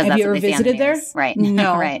 Because have you ever visited there? Right.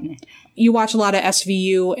 No. Right. You watch a lot of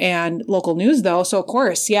SVU and local news though. So of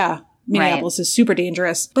course, Minneapolis is super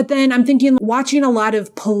dangerous. But then I'm thinking watching a lot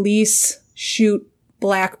of police shoot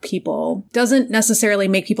Black people doesn't necessarily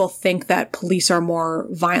make people think that police are more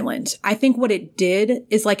violent. I think what it did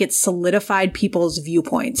is like it solidified people's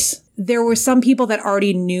viewpoints. There were some people that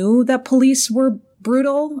already knew that police were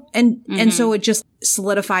brutal. And so it just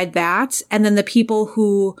solidified that. And then the people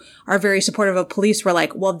who are very supportive of police were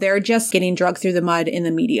like, well, they're just getting dragged through the mud in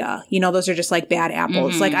the media. You know, those are just like bad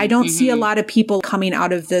apples. Like, I don't see a lot of people coming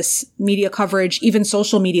out of this media coverage, even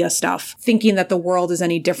social media stuff, thinking that the world is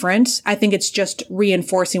any different. I think it's just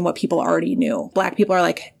reinforcing what people already knew. Black people are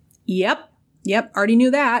like, yep, already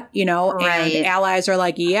knew that, you know, Right. and allies are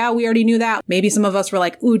like, yeah, we already knew that. Maybe some of us were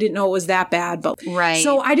like, ooh, didn't know it was that bad. But Right.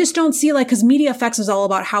 So I just don't see, like, because media effects is all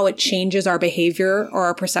about how it changes our behavior or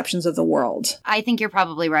our perceptions of the world. I think you're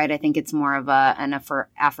probably right. I think it's more of an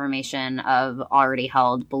affirmation of already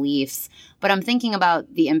held beliefs. But I'm thinking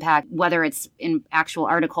about the impact, whether it's in actual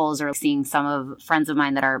articles or seeing some of friends of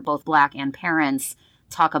mine that are both Black and parents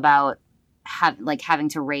talk about having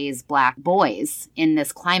to raise Black boys in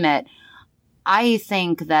this climate. I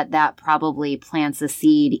think that probably plants a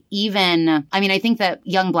seed I think that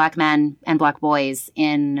young Black men and Black boys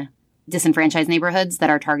in disenfranchised neighborhoods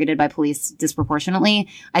that are targeted by police disproportionately,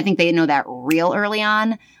 I think they know that real early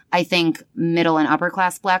on. I think middle and upper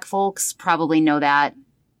class Black folks probably know that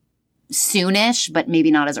soonish, but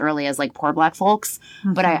maybe not as early as like poor Black folks.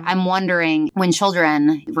 But I'm wondering when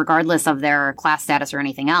children, regardless of their class status or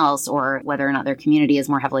anything else, or whether or not their community is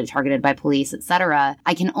more heavily targeted by police, etc.,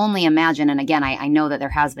 I can only imagine. And again, I know that there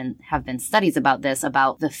have been studies about this,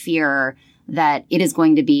 about the fear that it is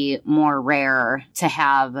going to be more rare to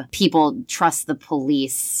have people trust the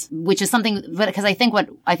police, which is something, because I think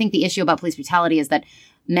the issue about police brutality is that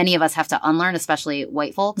many of us have to unlearn, especially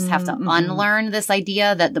white folks, have to unlearn this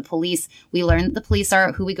idea that we learn that the police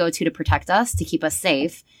are who we go to protect us, to keep us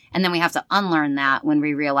safe. And then we have to unlearn that when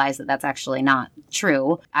we realize that that's actually not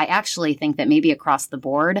true. I actually think that maybe across the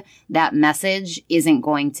board, that message isn't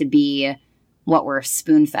going to be what we're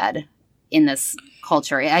spoon-fed in this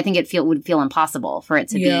culture. I think would feel impossible for it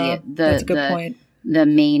to be that's a good point. The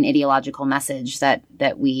main ideological message that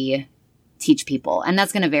we teach people. And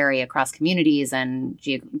that's going to vary across communities and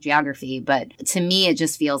geography. But to me, it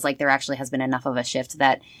just feels like there actually has been enough of a shift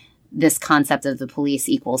that this concept of the police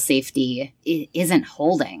equals safety isn't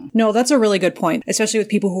holding. No, that's a really good point, especially with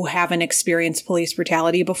people who haven't experienced police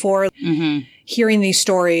brutality before. Hearing these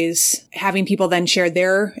stories, having people then share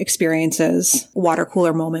their experiences, water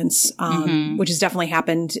cooler moments, which has definitely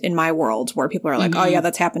happened in my world, where people are like, oh yeah,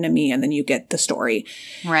 that's happened to me. And then you get the story.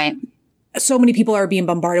 Right. So many people are being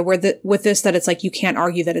bombarded with this that it's like, you can't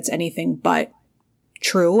argue that it's anything but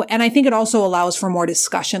true. And I think it also allows for more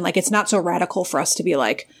discussion. Like, it's not so radical for us to be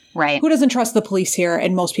like, right, who doesn't trust the police here?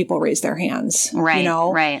 And most people raise their hands, right, you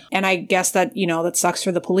know? Right. And I guess that, you know, that sucks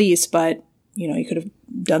for the police, but you know, you could have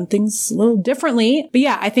done things a little differently. But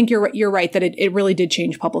yeah, I think you're right that it really did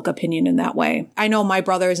change public opinion in that way. I know my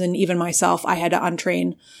brothers and even myself, I had to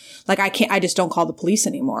untrain. Like, I just don't call the police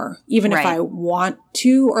anymore, even if I want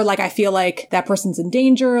to, or like, I feel like that person's in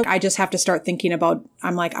danger. I just have to start thinking about,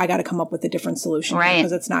 I'm like, I got to come up with a different solution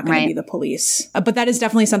because it's not going to be the police. But that is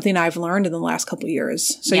definitely something I've learned in the last couple of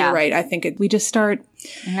years. So you're right. I think we just start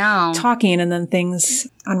talking and then things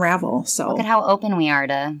unravel. So look at how open we are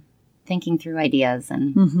to thinking through ideas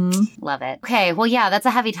and love it. Okay, well, yeah, that's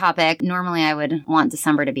a heavy topic. Normally, I would want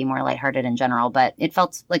December to be more lighthearted in general, but it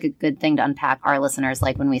felt like a good thing to unpack our listeners,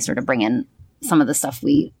 like when we sort of bring in some of the stuff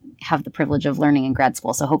we have the privilege of learning in grad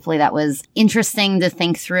school. So hopefully that was interesting to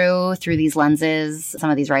think through these lenses,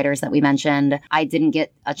 some of these writers that we mentioned. I didn't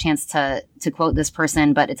get a chance to quote this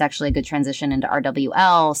person, but it's actually a good transition into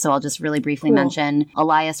RWL. So I'll just really briefly mention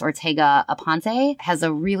Elias Ortega Aponte has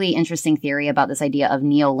a really interesting theory about this idea of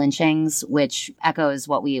neo-lynchings, which echoes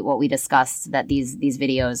what we discussed, that these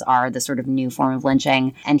videos are the sort of new form of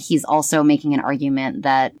lynching. And he's also making an argument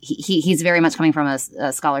that he's very much coming from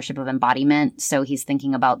a scholarship of embodiment. So he's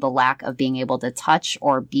thinking about the lack of being able to touch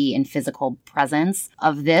or be in physical presence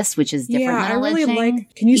of this, which is different than a lynching. I really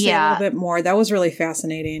like, can you say a little bit more? That was really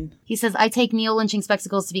fascinating. He says, I take neo-lynching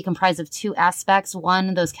spectacles to be comprised of two aspects.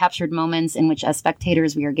 One, those captured moments in which as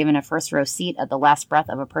spectators we are given a first row seat at the last breath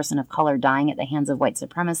of a person of color dying at the hands of white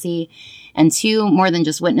supremacy. And two, more than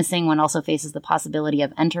just witnessing, one also faces the possibility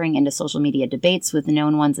of entering into social media debates with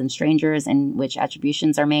known ones and strangers in which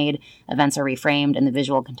attributions are made, events are reframed, and the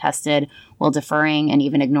visual contested, while deferring and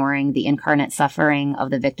even ignoring the incarnate suffering of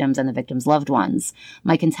the victims and the victims' loved ones.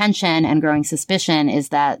 My contention and growing suspicion is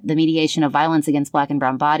that the mediation of violence against Black and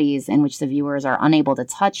brown bodies, in which the viewers are unable to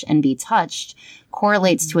touch and be touched,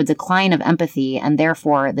 correlates to a decline of empathy, and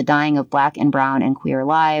therefore the dying of Black and brown and queer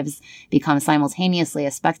lives becomes simultaneously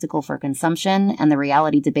a spectacle for consumption and the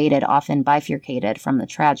reality debated often bifurcated from the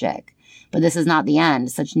tragic. But this is not the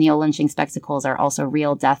end. Such neo-lynching spectacles are also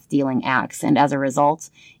real death-dealing acts, and as a result,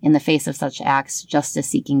 in the face of such acts,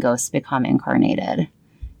 justice-seeking ghosts become incarnated.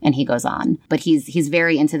 And he goes on. But he's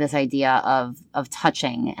very into this idea of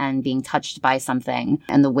touching and being touched by something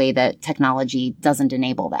and the way that technology doesn't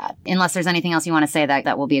enable that. Unless there's anything else you want to say,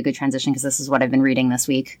 that will be a good transition, because this is what I've been reading this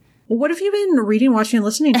week. What have you been reading, watching, and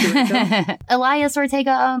listening to, Rachel? Elias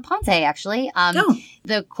Ortega Ponte, actually.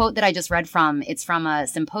 The quote that I just read from, it's from a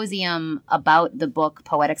symposium about the book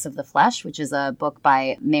Poetics of the Flesh, which is a book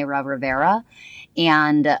by Mayra Rivera.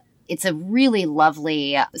 And it's a really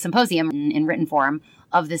lovely symposium in written form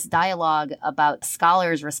of this dialogue about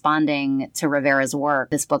scholars responding to Rivera's work,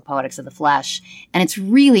 this book, Poetics of the Flesh. And it's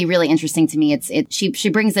really, really interesting to me. She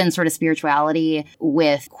brings in sort of spirituality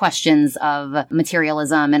with questions of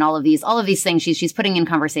materialism and all of these things. She's putting in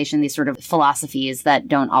conversation these sort of philosophies that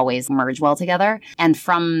don't always merge well together. And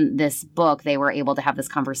from this book, they were able to have this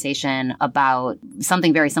conversation about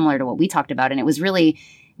something very similar to what we talked about. And it was really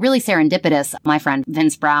serendipitous. My friend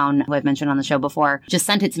Vince Brown, who I've mentioned on the show before, just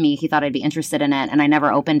sent it to me. He thought I'd be interested in it, and I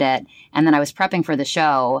never opened it. And then I was prepping for the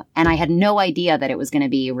show, and I had no idea that it was going to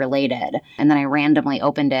be related. And then I randomly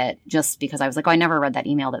opened it just because I was like, oh, I never read that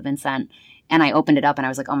email that Vince sent. And I opened it up and I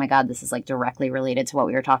was like, oh my God, this is like directly related to what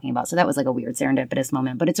we were talking about. So that was like a weird serendipitous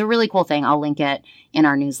moment, but it's a really cool thing. I'll link it in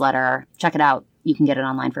our newsletter. Check it out. You can get it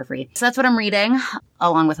online for free. So that's what I'm reading,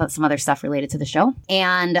 along with some other stuff related to the show.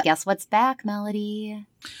 And guess what's back, Melody?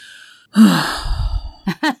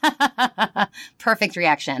 Perfect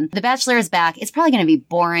reaction. The Bachelor is back. It's probably going to be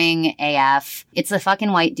boring AF. It's a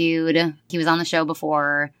fucking white dude. He was on the show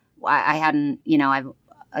before. I hadn't,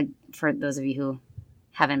 for those of you who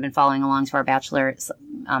haven't been following along to our Bachelor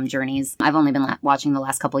journeys, I've only been watching the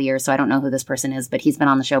last couple of years, so I don't know who this person is, but he's been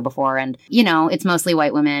on the show before. And, it's mostly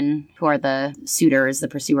white women who are the suitors, the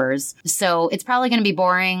pursuers. So it's probably going to be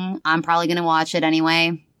boring. I'm probably going to watch it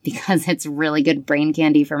anyway, because it's really good brain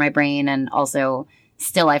candy for my brain. And also,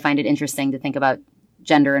 still, I find it interesting to think about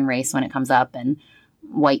gender and race when it comes up, and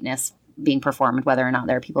whiteness being performed, whether or not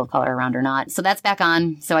there are people of color around or not. So that's back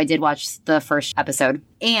on. So I did watch the first episode.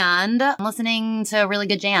 And I'm listening to really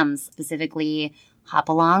good jams, specifically Hop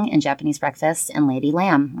Along and Japanese Breakfast and Lady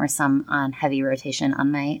Lamb were some on heavy rotation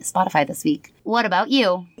on my Spotify this week. What about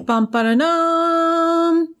you?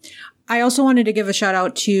 Bum-ba-da-dum. I also wanted to give a shout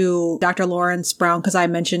out to Dr. Lawrence Brown, because I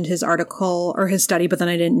mentioned his article or his study, but then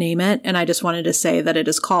I didn't name it. And I just wanted to say that it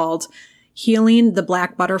is called Healing the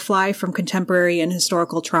Black Butterfly from Contemporary and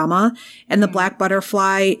Historical Trauma. And the black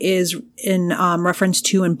butterfly is in reference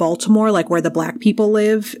to in Baltimore, like where the black people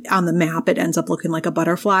live. On the map, it ends up looking like a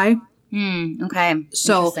butterfly. Okay.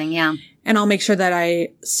 So, interesting, yeah. And I'll make sure that I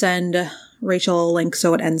send Rachel a link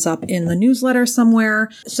so it ends up in the newsletter somewhere.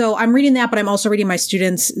 So I'm reading that, but I'm also reading my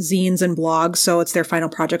students' zines and blogs. So it's their final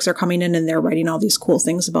projects are coming in and they're writing all these cool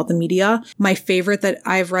things about the media. My favorite that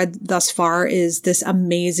I've read thus far is this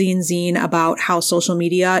amazing zine about how social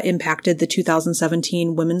media impacted the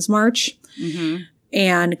 2017 Women's March. Mm-hmm.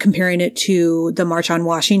 And comparing it to the March on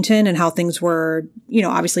Washington and how things were,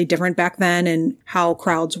 obviously different back then, and how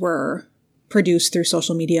crowds were produced through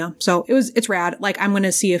social media. So it's rad. Like, I'm going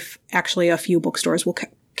to see if actually a few bookstores will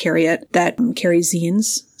carry it that carry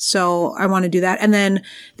zines. So I want to do that. And then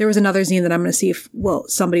there was another zine that I'm going to see if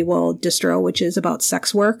somebody will distro, which is about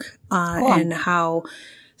sex work, cool. And how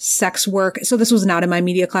sex work. So this was not in my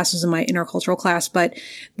media class, it was in my intercultural class, but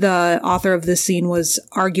the author of this scene was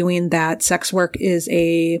arguing that sex work is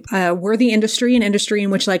a worthy industry, an industry in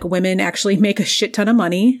which like women actually make a shit ton of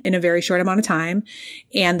money in a very short amount of time,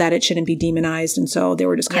 and that it shouldn't be demonized. And so they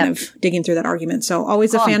were just kind of digging through that argument. So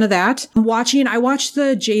always a fan of that. I watched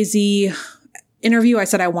the Jay-Z interview. I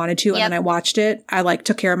said I wanted to, and then I watched it. I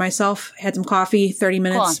took care of myself, had some coffee, 30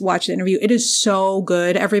 minutes, watched the interview. It is so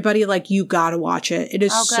good. Everybody, you gotta watch it. It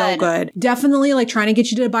is so good. Definitely trying to get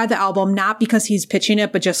you to buy the album, not because he's pitching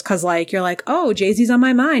it, but just because you're like, oh, Jay-Z's on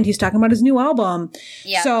my mind. He's talking about his new album.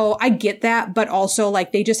 Yep. So I get that, but also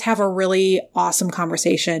they just have a really awesome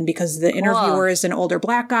conversation because the interviewer is an older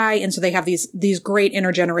black guy. And so they have these great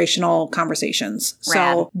intergenerational conversations.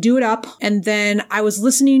 Rad. So do it up. And then I was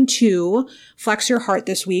listening to Flex Your Heart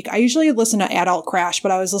this week. I usually listen to Adult Crash,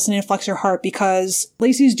 but I was listening to Flex Your Heart because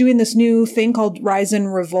Lacey's doing this new thing called Rise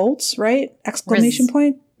and Revolts, right? Exclamation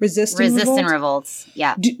point. Resist and Revolts.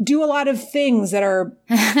 Yeah. Do a lot of things that are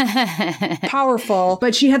powerful.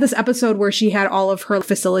 But she had this episode where she had all of her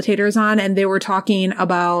facilitators on and they were talking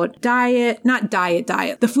about diet,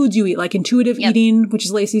 the foods you eat, like intuitive eating, which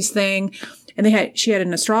is Lacey's thing. And she had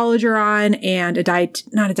an astrologer on and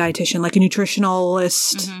not a dietitian, like a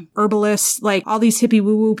nutritionalist, herbalist, all these hippie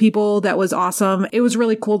woo-woo people. That was awesome. It was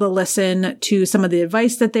really cool to listen to some of the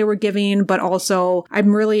advice that they were giving, but also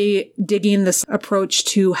I'm really digging this approach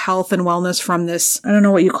to view health and wellness from this, I don't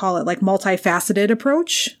know what you call it, like multifaceted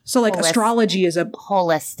approach. So like astrology is a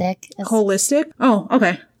holistic. Oh,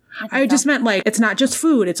 okay. I just meant like, it's not just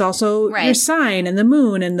food. It's also your sign and the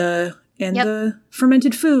moon and the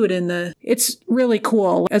fermented food and it's really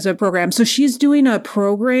cool as a program. So she's doing a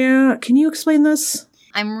program. Can you explain this?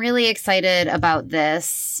 I'm really excited about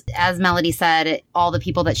this. As Melody said, all the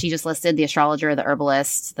people that she just listed, the astrologer, the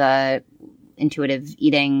herbalist, the intuitive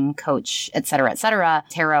eating coach, et cetera,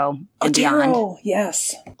 tarot and beyond.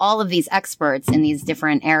 Yes. All of these experts in these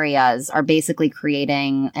different areas are basically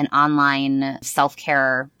creating an online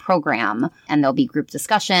self-care program, and there'll be group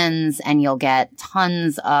discussions, and you'll get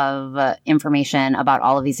tons of information about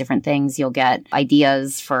all of these different things. You'll get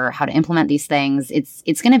ideas for how to implement these things.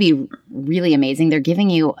 It's going to be really amazing. They're giving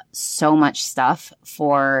you so much stuff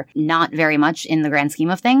for not very much in the grand scheme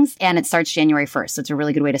of things, and it starts January 1st, so it's a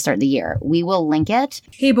really good way to start the year. We will link it.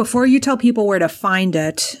 Hey, before you tell people where to find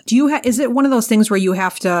it, is it one of those things where you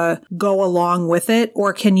have to go along with it,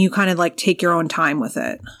 or can you kind of like take your own time with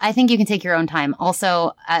it? I think you can take your own time.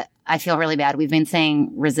 Also, I feel really bad. We've been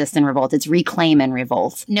saying resist and revolt. It's reclaim and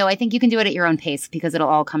revolt. No, I think you can do it at your own pace because it'll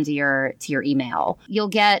all come to your email. You'll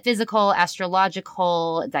get physical,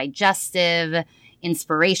 astrological, digestive,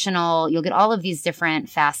 inspirational. You'll get all of these different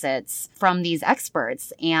facets from these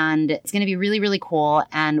experts, and it's going to be really, really cool.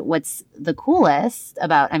 And what's the coolest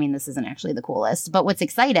about, I mean, this isn't actually the coolest, but what's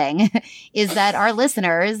exciting is that our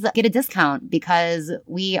listeners get a discount because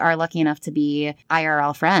we are lucky enough to be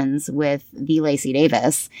IRL friends with the Lacey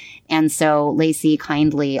Davis. And so Lacey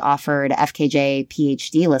kindly offered FKJ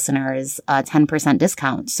PhD listeners a 10%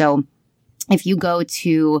 discount. So if you go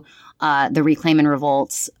to the Reclaim and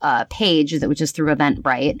Revolt page, which is through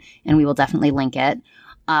Eventbrite, and we will definitely link it,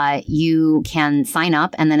 you can sign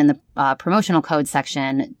up, and then in the promotional code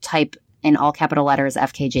section, type in all capital letters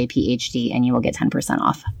FKJ PhD, and you will get 10%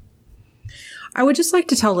 off. I would just like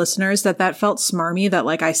to tell listeners that felt smarmy that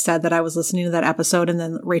like I said that I was listening to that episode and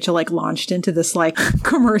then Rachel like launched into this like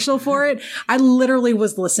commercial for it. I literally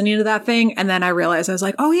was listening to that thing and then I realized I was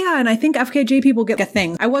like, oh yeah, and I think FKJ people get a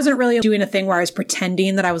thing. I wasn't really doing a thing where I was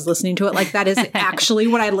pretending that I was listening to it. Like that is actually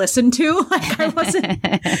what I listened to. Like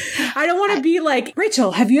I don't want to be like,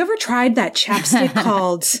 Rachel, have you ever tried that chapstick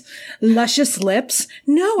called Luscious Lips?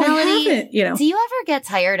 No, Melody, I haven't. You know. Do you ever get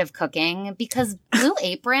tired of cooking? Because Blue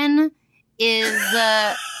Apron is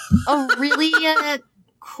a really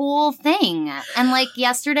cool thing. And like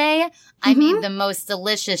yesterday, I made the most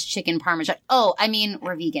delicious chicken parmesan. Oh, I mean,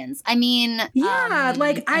 we're vegans. I mean, yeah,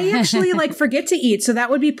 like I actually like forget to eat. So that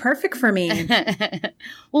would be perfect for me.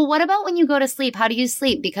 Well, what about when you go to sleep? How do you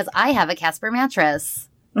sleep? Because I have a Casper mattress.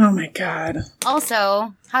 Oh my God.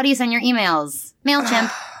 Also, how do you send your emails?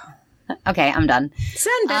 MailChimp. Okay, I'm done.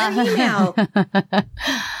 Send better email.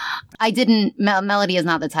 I didn't. Melody is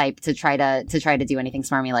not the type to try to do anything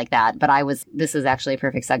smarmy like that. But this is actually a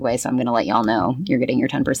perfect segue, so I'm going to let y'all know you're getting your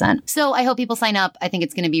 10%. So I hope people sign up. I think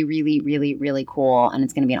it's going to be really, really, really cool, and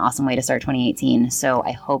it's going to be an awesome way to start 2018. So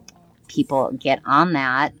I hope people get on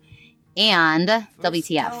that. And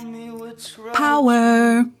WTF?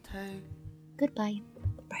 Power. Goodbye.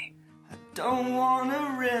 Bye. I don't want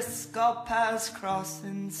to risk our paths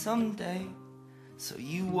crossing someday. So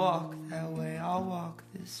you walk that way, I'll walk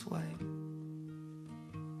this way.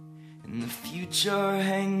 And the future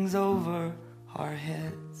hangs over our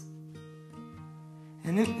heads,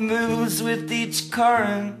 and it moves with each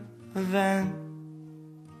current event,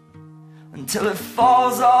 until it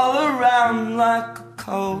falls all around like a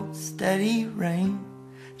cold, steady rain,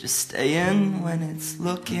 just staying when it's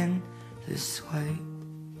looking this way.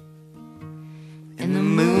 And the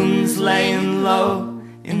moon's laying low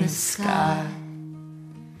in the sky,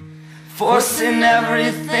 forcing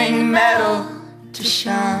everything metal to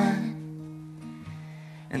shine.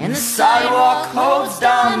 And the sidewalk holds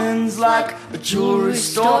diamonds like a jewelry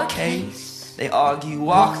store case. They argue,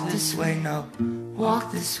 walk this way, no,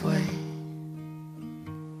 walk this way.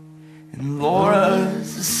 And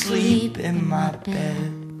Laura's asleep in my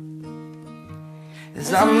bed.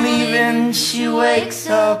 As I'm leaving, she wakes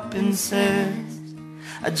up and says,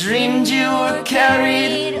 I dreamed you were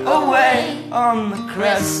carried away on the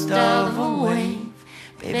crest of a wave.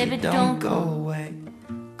 Baby, don't go away,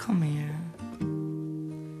 come here.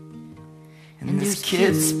 And there's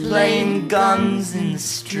kids playing guns in the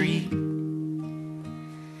street, and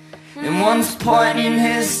one's pointing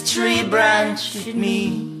his tree branch at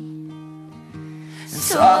me. And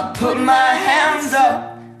so I put my hands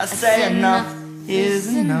up, I say enough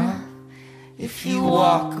is enough. If you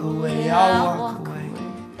walk away, I'll walk away.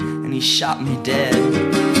 And he shot me dead.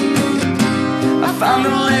 I found a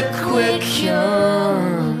liquid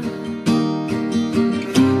cure,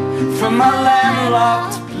 of my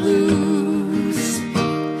landlocked blues.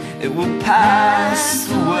 It will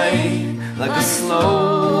pass away like a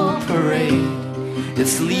slow parade.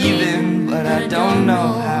 It's leaving, but I don't know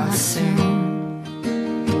how soon.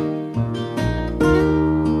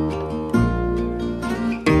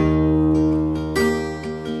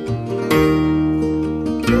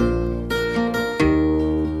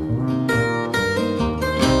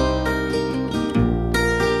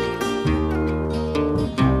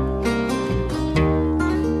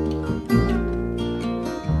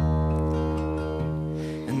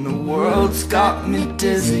 Got me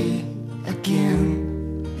dizzy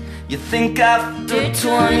again. You think after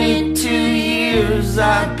 22 years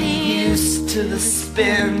I'd be used to the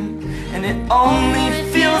spin, and it only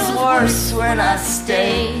feels worse when I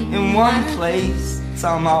stay in one place. So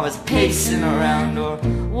I'm always pacing around or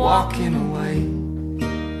walking away,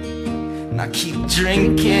 and I keep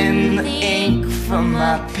drinking the ink from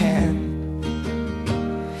my pen,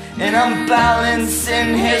 and I'm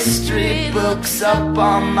balancing history books up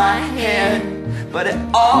on my head. But it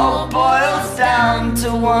all boils down to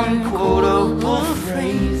one quotable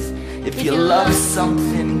phrase: if you love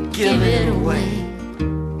something, give it away.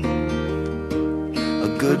 A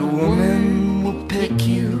good woman will pick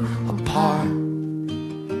you apart.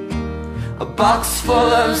 A box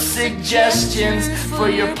full of suggestions for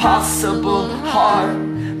your possible heart.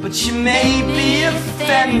 But you may be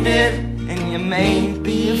offended and you may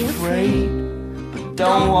be afraid, but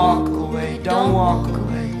don't walk away, don't walk away.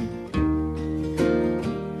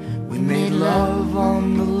 We made love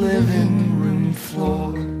on the living room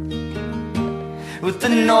floor, with the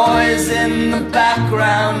noise in the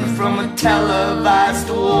background from a televised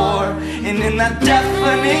war. And in that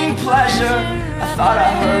deafening pleasure, I thought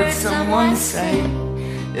I heard someone say,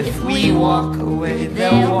 if we walk away,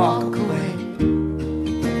 they'll walk away.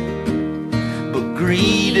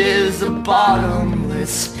 Greed is a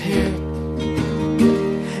bottomless pit,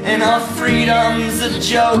 and our freedom's a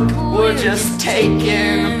joke. We're just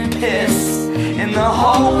taking a piss, and the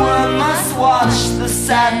whole world must watch the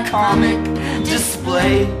sad comic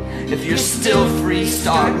display. If you're still free,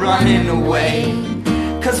 start running away,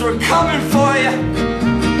 'cause we're coming for you.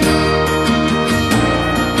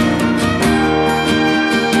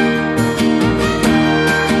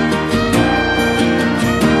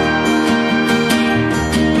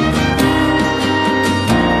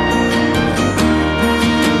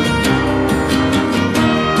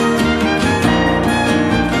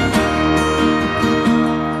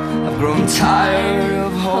 Tired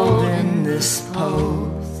of holding this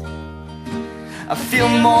pose. I feel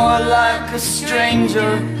more like a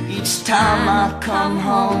stranger each time I come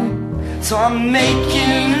home. So I'm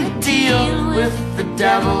making a deal with the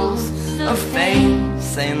devils of fame,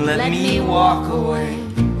 saying let me walk away,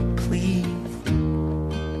 please.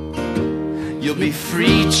 You'll be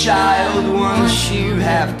free, child, once you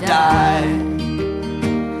have died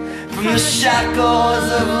from the shackles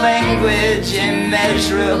of language and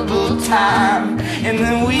measurable time. And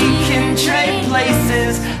then we can trade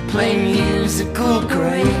places, play musical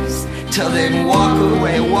grace. Till then, walk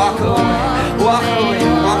away, walk away, walk away,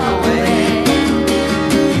 walk away.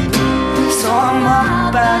 So I'm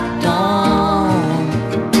up at dawn,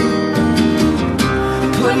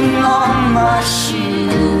 putting on my shoes,